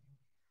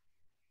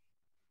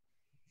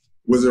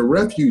was a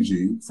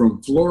refugee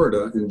from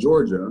Florida and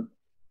Georgia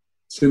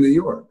to New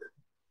York,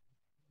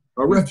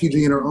 a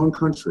refugee in her own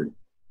country,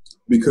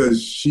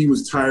 because she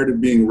was tired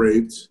of being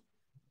raped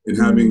and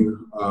having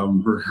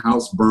her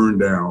house burned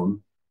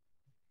down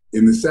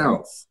in the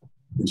South.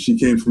 And she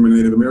came from a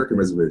Native American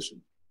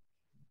reservation.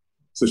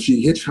 So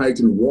she hitchhiked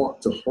and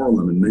walked to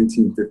Harlem in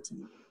 1950.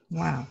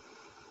 Wow.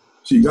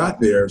 She got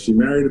there, she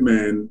married a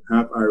man,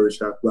 half Irish,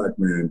 half Black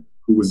man,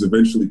 who was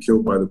eventually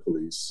killed by the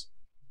police,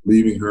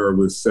 leaving her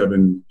with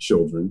 7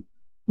 children.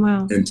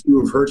 Wow. And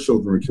 2 of her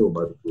children were killed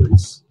by the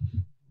police.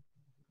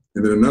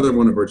 And then another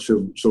one of her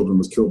children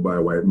was killed by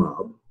a white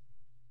mob.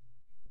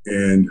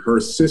 And her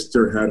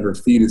sister had her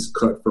fetus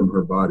cut from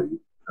her body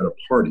at a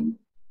party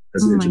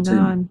as an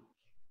entertainment. God.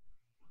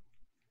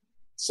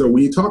 So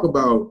when you talk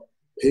about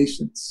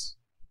patience,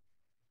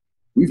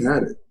 we've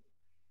had it.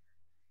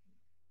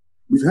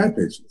 We've had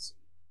patience.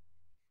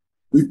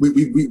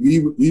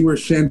 We were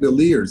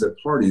chandeliers at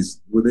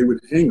parties where they would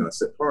hang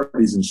us at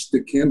parties and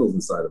stick candles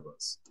inside of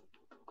us.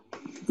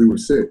 If we were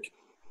sick,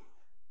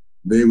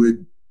 I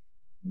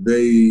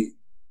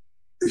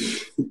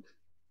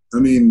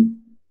mean,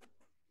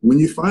 when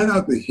you find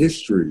out the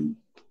history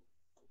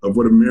of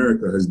what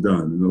America has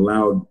done and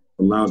allowed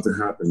to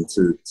happen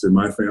to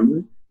my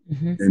family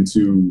and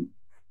to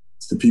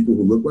people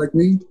who look like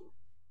me,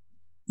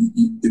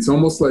 it's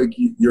almost like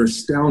you're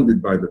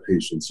astounded by the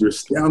patience. You're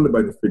astounded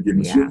by the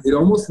forgiveness. Yeah. It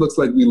almost looks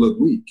like we look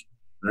weak,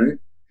 right?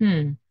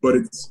 But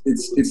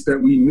it's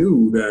that we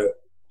knew that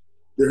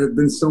there have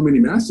been so many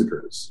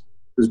massacres.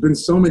 There's been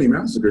so many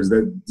massacres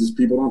that just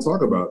people don't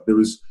talk about. There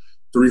was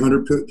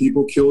 300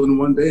 people killed in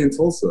one day in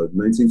Tulsa in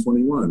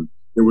 1921.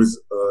 There was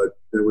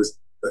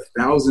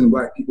 1,000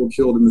 Black people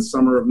killed in the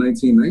summer of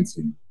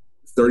 1919.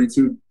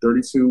 32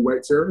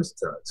 white terrorist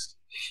attacks.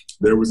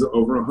 There was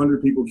over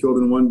 100 people killed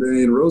in one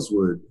day in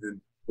Rosewood. And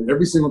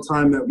every single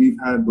time that we've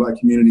had Black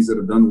communities that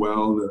have done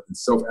well and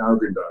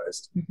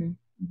self-aggrandized,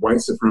 white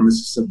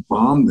supremacists have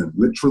bombed them,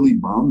 literally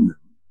bombed them,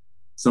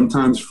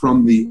 sometimes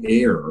from the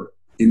air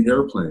in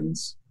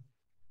airplanes.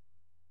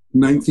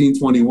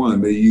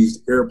 1921, they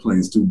used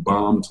airplanes to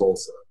bomb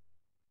Tulsa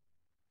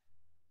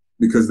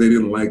because they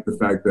didn't like the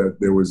fact that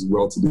there was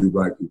well-to-do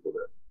Black people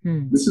there.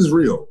 This is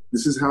real.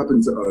 This has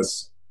happened to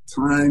us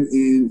time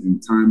in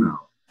and time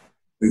out.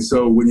 And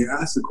so when you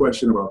ask the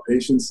question about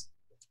patience,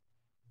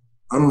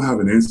 I don't have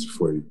an answer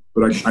for you,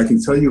 but I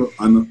can tell you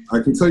on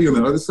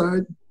the other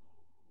side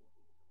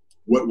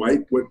what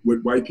white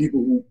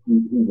people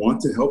who want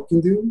to help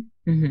can do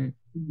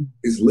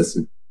is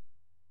listen.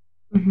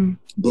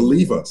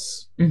 Believe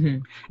us.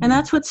 And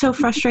that's what's so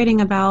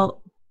frustrating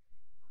about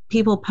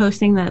people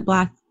posting that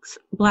Black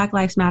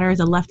Lives Matter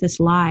is a leftist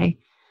lie,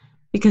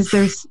 because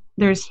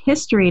there's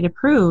history to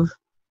prove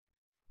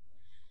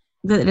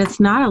that it's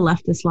not a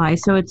leftist lie.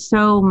 So it's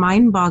so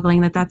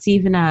mind-boggling that that's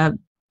even a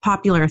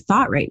popular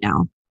thought right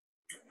now.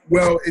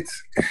 Well,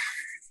 it's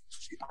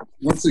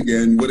once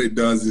again what it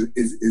does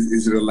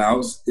is it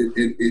allows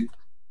it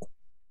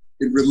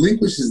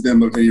relinquishes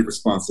them of any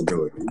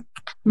responsibility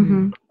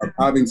of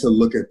having to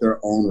look at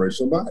their own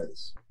racial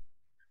bias.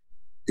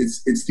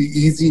 It's the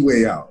easy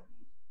way out,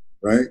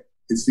 right?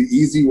 It's the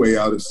easy way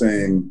out of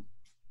saying,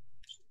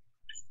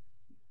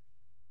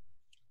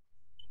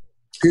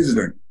 here's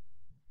the thing.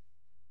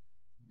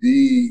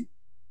 The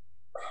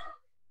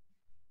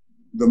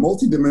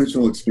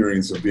multidimensional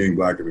experience of being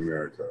Black in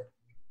America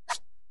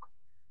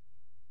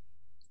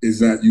is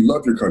that you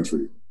love your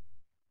country.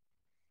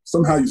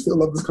 Somehow you still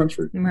love this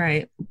country.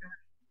 Right.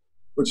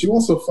 But you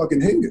also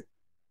fucking hate it.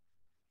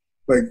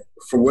 Like,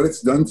 for what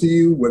it's done to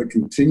you, what it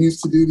continues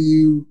to do to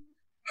you,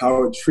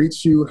 how it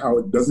treats you, how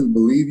it doesn't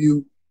believe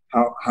you,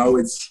 how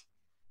it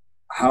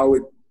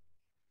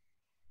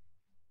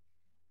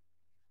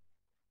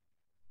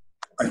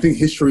I think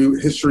history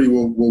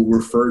will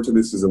refer to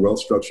this as a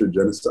well-structured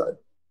genocide,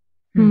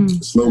 a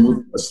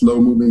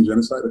slow-moving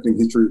genocide. I think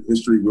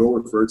history will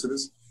refer to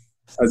this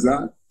as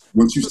that.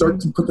 Once you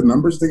start to put the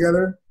numbers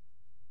together,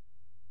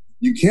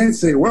 you can't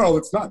say, well,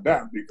 it's not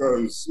that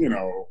because,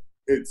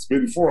 it's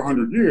been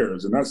 400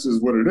 years and that's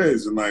just what it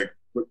is. And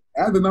but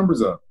add the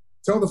numbers up.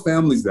 Tell the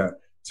families that.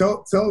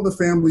 Tell the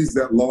families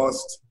that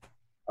lost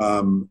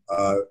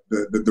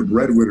the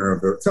breadwinner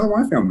of tell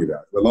my family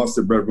that lost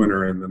the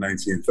breadwinner in the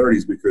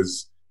 1930s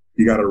because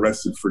he got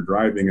arrested for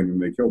driving and then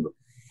they killed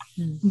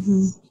him.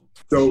 Mm-hmm.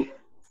 So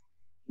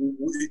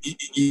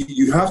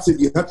you have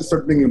to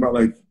start thinking about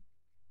like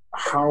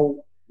how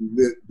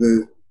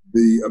the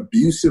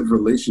abusive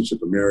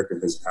relationship America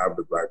has had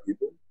with Black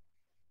people,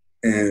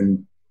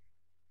 and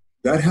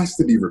that has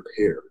to be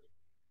repaired.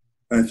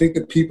 And I think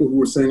that people who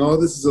are saying, "Oh,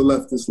 this is a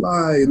leftist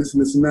lie," and this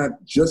and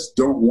that, just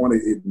don't want to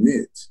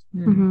admit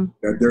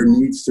that there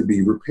needs to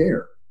be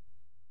repair.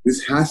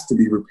 This has to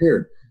be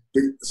repaired.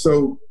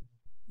 So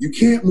you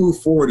can't move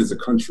forward as a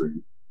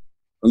country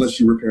unless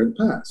you repair the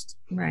past.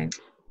 Right.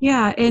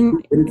 Yeah,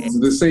 and it's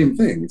the same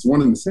thing. It's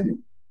one and the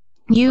same.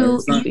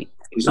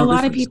 A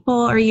lot of people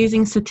are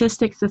using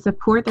statistics to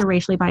support their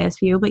racially biased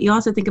view, but you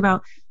also think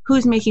about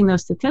who's making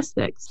those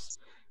statistics,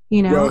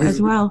 as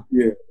well.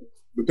 Yeah.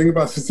 The thing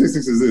about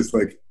statistics is this,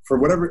 like, for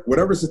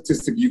whatever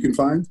statistic you can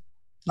find,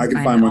 I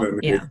can find one in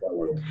the case of that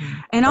one.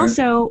 And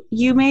also,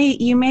 you may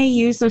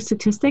use those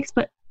statistics,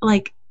 but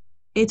like,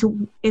 it's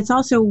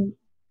also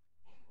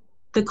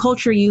the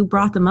culture you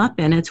brought them up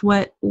in. It's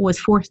what was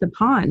forced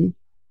upon,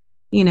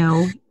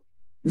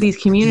 these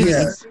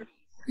communities.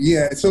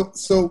 Yeah.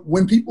 So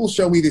when people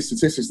show me these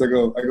statistics, I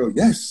go,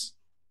 yes,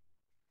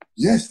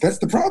 that's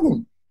the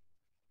problem.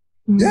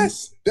 Mm-hmm.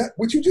 Yes, that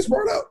what you just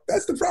brought up,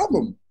 that's the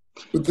problem.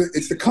 But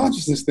it's the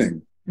consciousness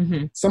thing.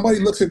 Mm-hmm. Somebody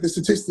looks at the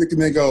statistic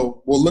and they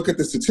go, well, look at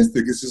the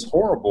statistic. This is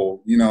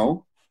horrible,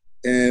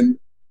 and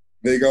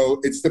they go,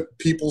 it's the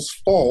people's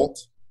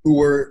fault who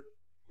were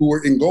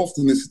engulfed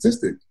in this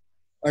statistic.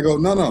 I go,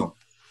 no.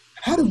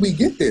 How did we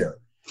get there?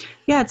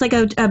 Yeah, it's like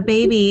a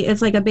baby.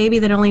 It's like a baby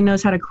that only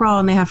knows how to crawl,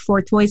 and they have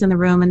 4 toys in the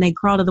room, and they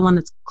crawl to the one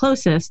that's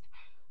closest.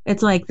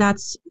 It's like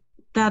that's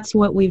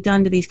what we've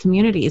done to these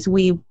communities.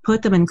 We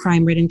put them in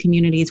crime-ridden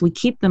communities. We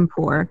keep them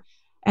poor,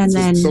 and it's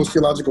then a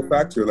sociological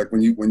factor. Like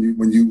when you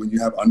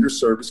have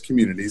underserviced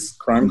communities,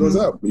 crime goes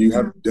up. When you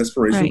have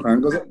desperation,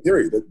 crime goes up.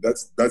 Period.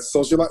 That's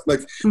sociological.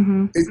 Like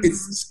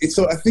it's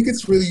so. I think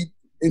it's really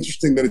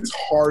interesting that it's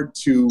hard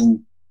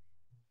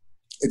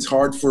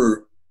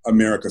for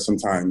America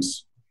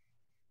sometimes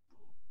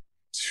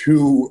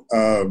to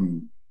how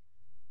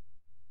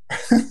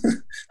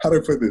do I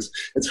put this?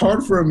 It's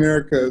hard for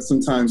America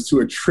sometimes to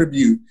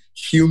attribute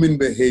human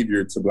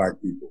behavior to Black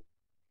people.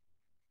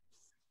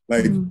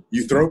 Like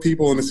you throw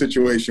people in a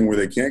situation where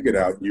they can't get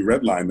out, you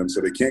redline them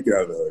so they can't get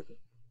out of the hood.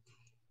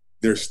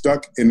 They're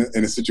stuck in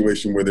a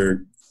situation where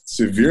they're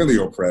severely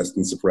oppressed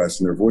and suppressed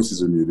and their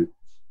voices are muted.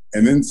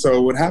 And then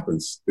so what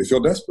happens? They feel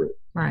desperate.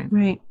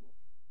 Right.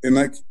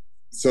 And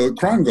so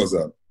crime goes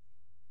up.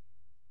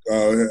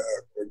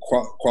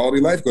 Quality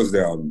of life goes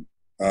down.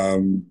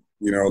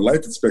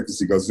 Life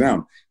expectancy goes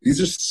down.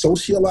 These are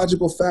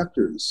sociological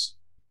factors.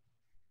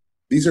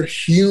 These are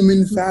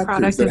human factors.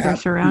 Product of their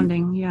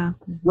surrounding, yeah.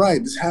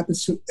 Right. This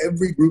happens to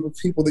every group of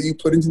people that you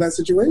put into that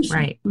situation.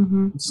 Right.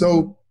 Mm-hmm.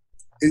 So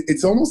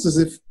it's almost as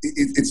if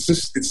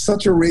it's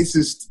such a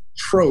racist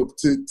trope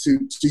to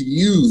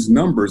use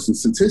numbers and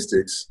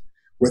statistics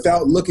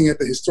without looking at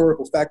the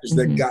historical factors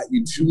that got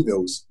you to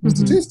those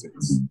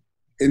statistics.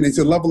 And it's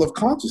a level of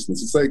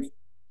consciousness. It's like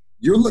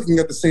you're looking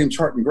at the same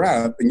chart and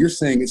graph and you're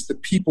saying it's the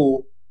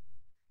people,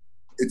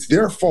 it's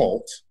their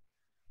fault,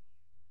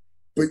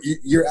 but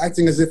you're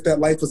acting as if that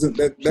life wasn't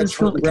that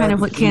chart and graph. Kind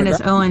of what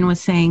Candace Owen was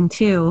saying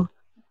too,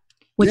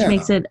 which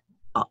makes it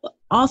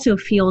also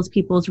fuels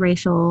people's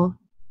racial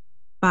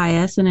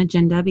bias and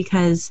agenda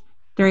because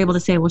they're able to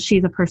say, well,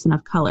 she's a person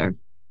of color.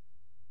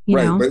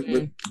 But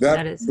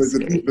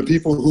the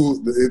people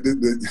who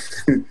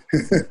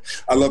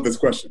I love this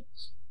question.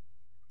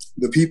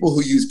 The people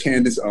who use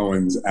Candace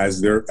Owens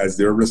as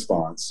their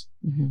response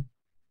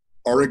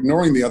are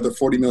ignoring the other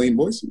 40 million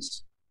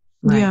voices.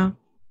 Right. Yeah.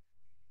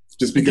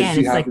 Just because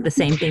it's like the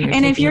same thing.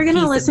 And if you're going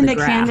to listen to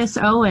Candace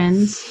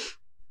Owens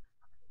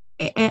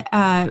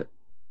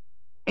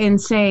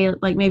and say,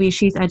 like, maybe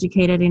she's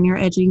educated and you're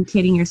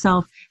educating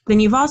yourself, then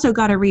you've also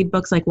got to read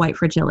books like White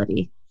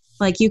Fragility.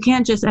 Like, you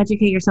can't just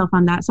educate yourself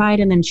on that side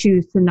and then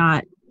choose to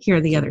not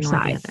hear the other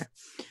side.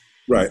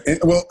 Right. And,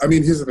 well, I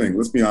mean, here's the thing.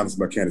 Let's be honest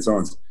about Candace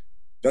Owens.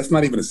 That's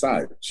not even a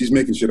side. She's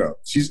making shit up.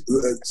 She's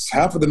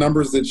half of the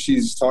numbers that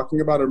she's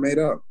talking about are made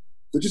up.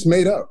 They're just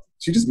made up.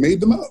 She just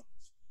made them up.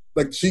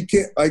 Like, she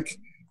can't, like,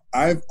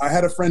 I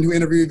had a friend who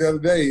interviewed the other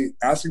day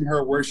asking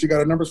her where she got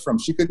her numbers from.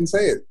 She couldn't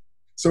say it.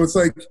 So it's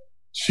like,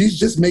 she's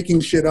just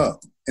making shit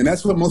up. And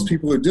that's what most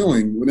people are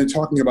doing when they're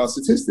talking about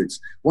statistics.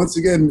 Once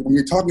again, when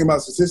you're talking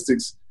about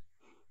statistics,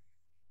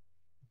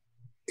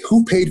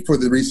 who paid for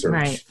the research?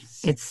 Right.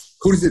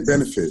 Who does it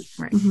benefit?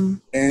 Right. Mm-hmm.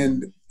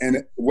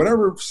 And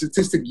whatever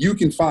statistic you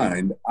can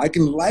find, I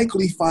can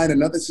likely find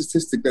another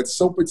statistic that's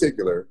so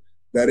particular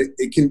that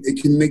it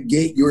can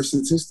negate your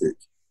statistic.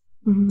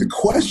 Mm-hmm. The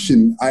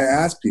question I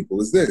ask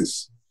people is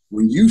this: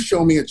 when you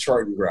show me a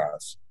chart and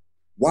graph,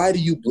 why do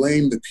you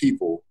blame the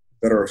people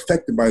that are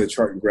affected by the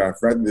chart and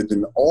graph rather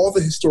than all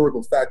the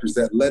historical factors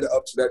that led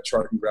up to that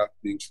chart and graph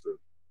being true?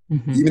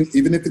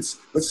 Even if it's,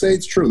 let's say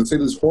it's true. Let's say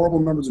those horrible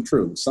numbers are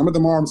true. Some of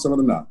them are, and some of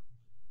them not.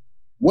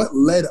 What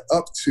led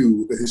up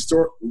to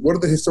what are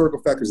the historical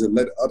factors that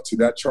led up to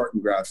that chart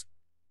and graph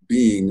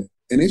being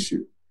an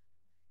issue?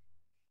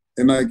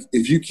 And like,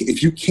 if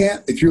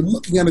you're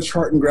looking at a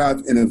chart and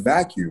graph in a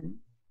vacuum,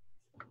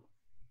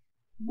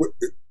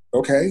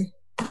 okay.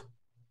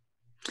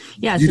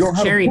 Yeah, it's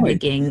just cherry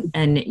picking,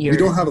 and you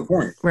don't have a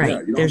point, right?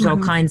 Yeah, there's all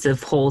kinds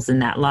of holes in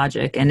that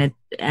logic, and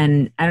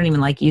I don't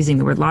even like using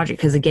the word logic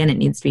because again, it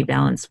needs to be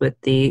balanced with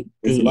the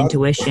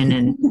intuition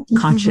and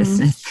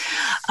consciousness.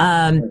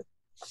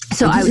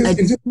 So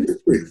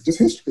just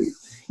history.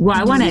 Well,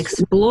 I want to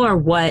explore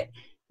what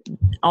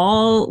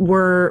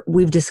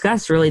we've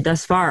discussed really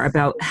thus far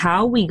about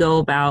how we go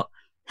about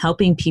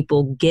helping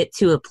people get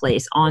to a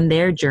place on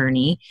their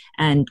journey,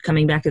 and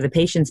coming back to the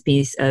patience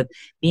piece of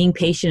being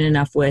patient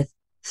enough with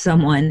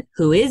someone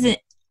who isn't,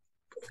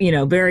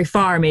 very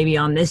far maybe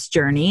on this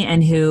journey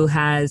and who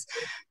has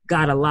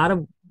got a lot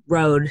of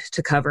road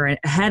to cover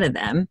ahead of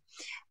them.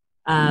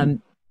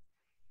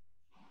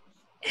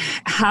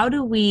 How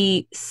do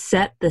we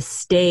set the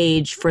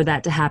stage for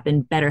that to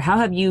happen better? How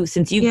have you,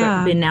 since you've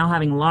been now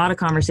having a lot of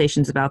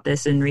conversations about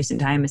this in recent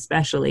time,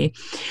 especially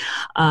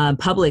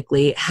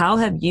publicly, how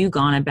have you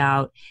gone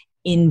about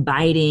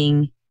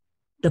inviting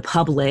the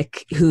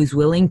public who's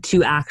willing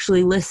to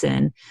actually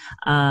listen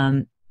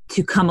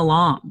to come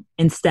along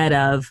instead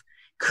of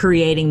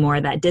creating more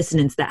of that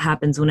dissonance that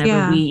happens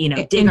whenever we,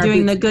 dig and our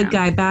doing boots the good down.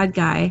 guy, bad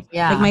guy.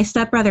 Yeah. Like my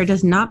stepbrother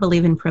does not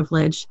believe in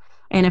privilege.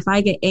 And if I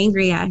get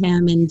angry at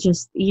him and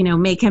just,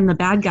 make him the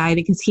bad guy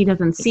because he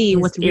doesn't see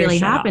what's really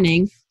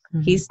happening,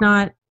 he's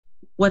not,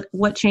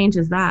 what change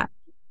is that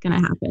going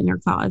to happen or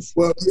cause?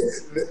 Well,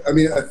 I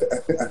mean,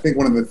 I think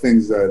one of the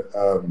things that,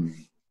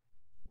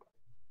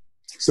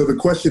 so the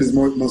question is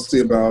mostly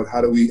about how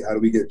do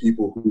we get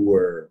people who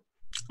are.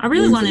 I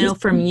really want to know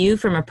from you,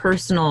 on a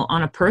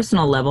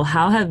personal level,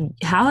 how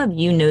have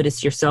you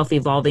noticed yourself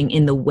evolving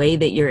in the way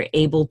that you're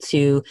able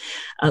to,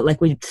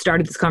 like we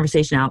started this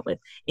conversation out with,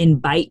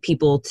 invite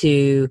people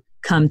to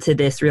come to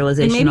this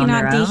realization and maybe on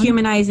not their own?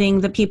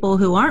 Dehumanizing the people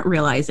who aren't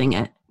realizing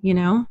it,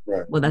 Right.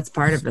 Well, that's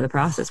part of the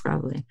process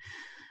probably.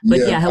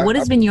 But what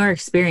has been your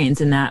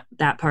experience in that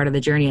part of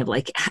the journey of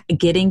like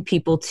getting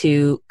people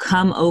to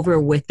come over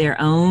with their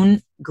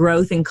own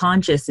growth and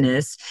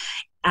consciousness,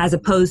 as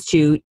opposed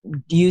to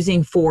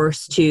using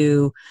force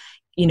to,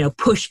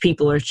 push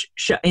people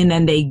and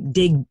then they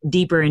dig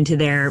deeper into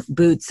their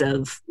boots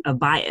of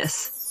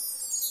bias?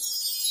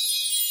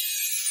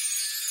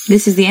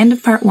 This is the end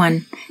of part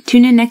 1.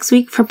 Tune in next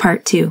week for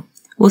part 2.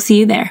 We'll see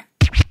you there.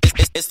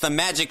 It's the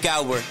magic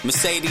hour,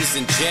 Mercedes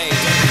and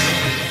Jay.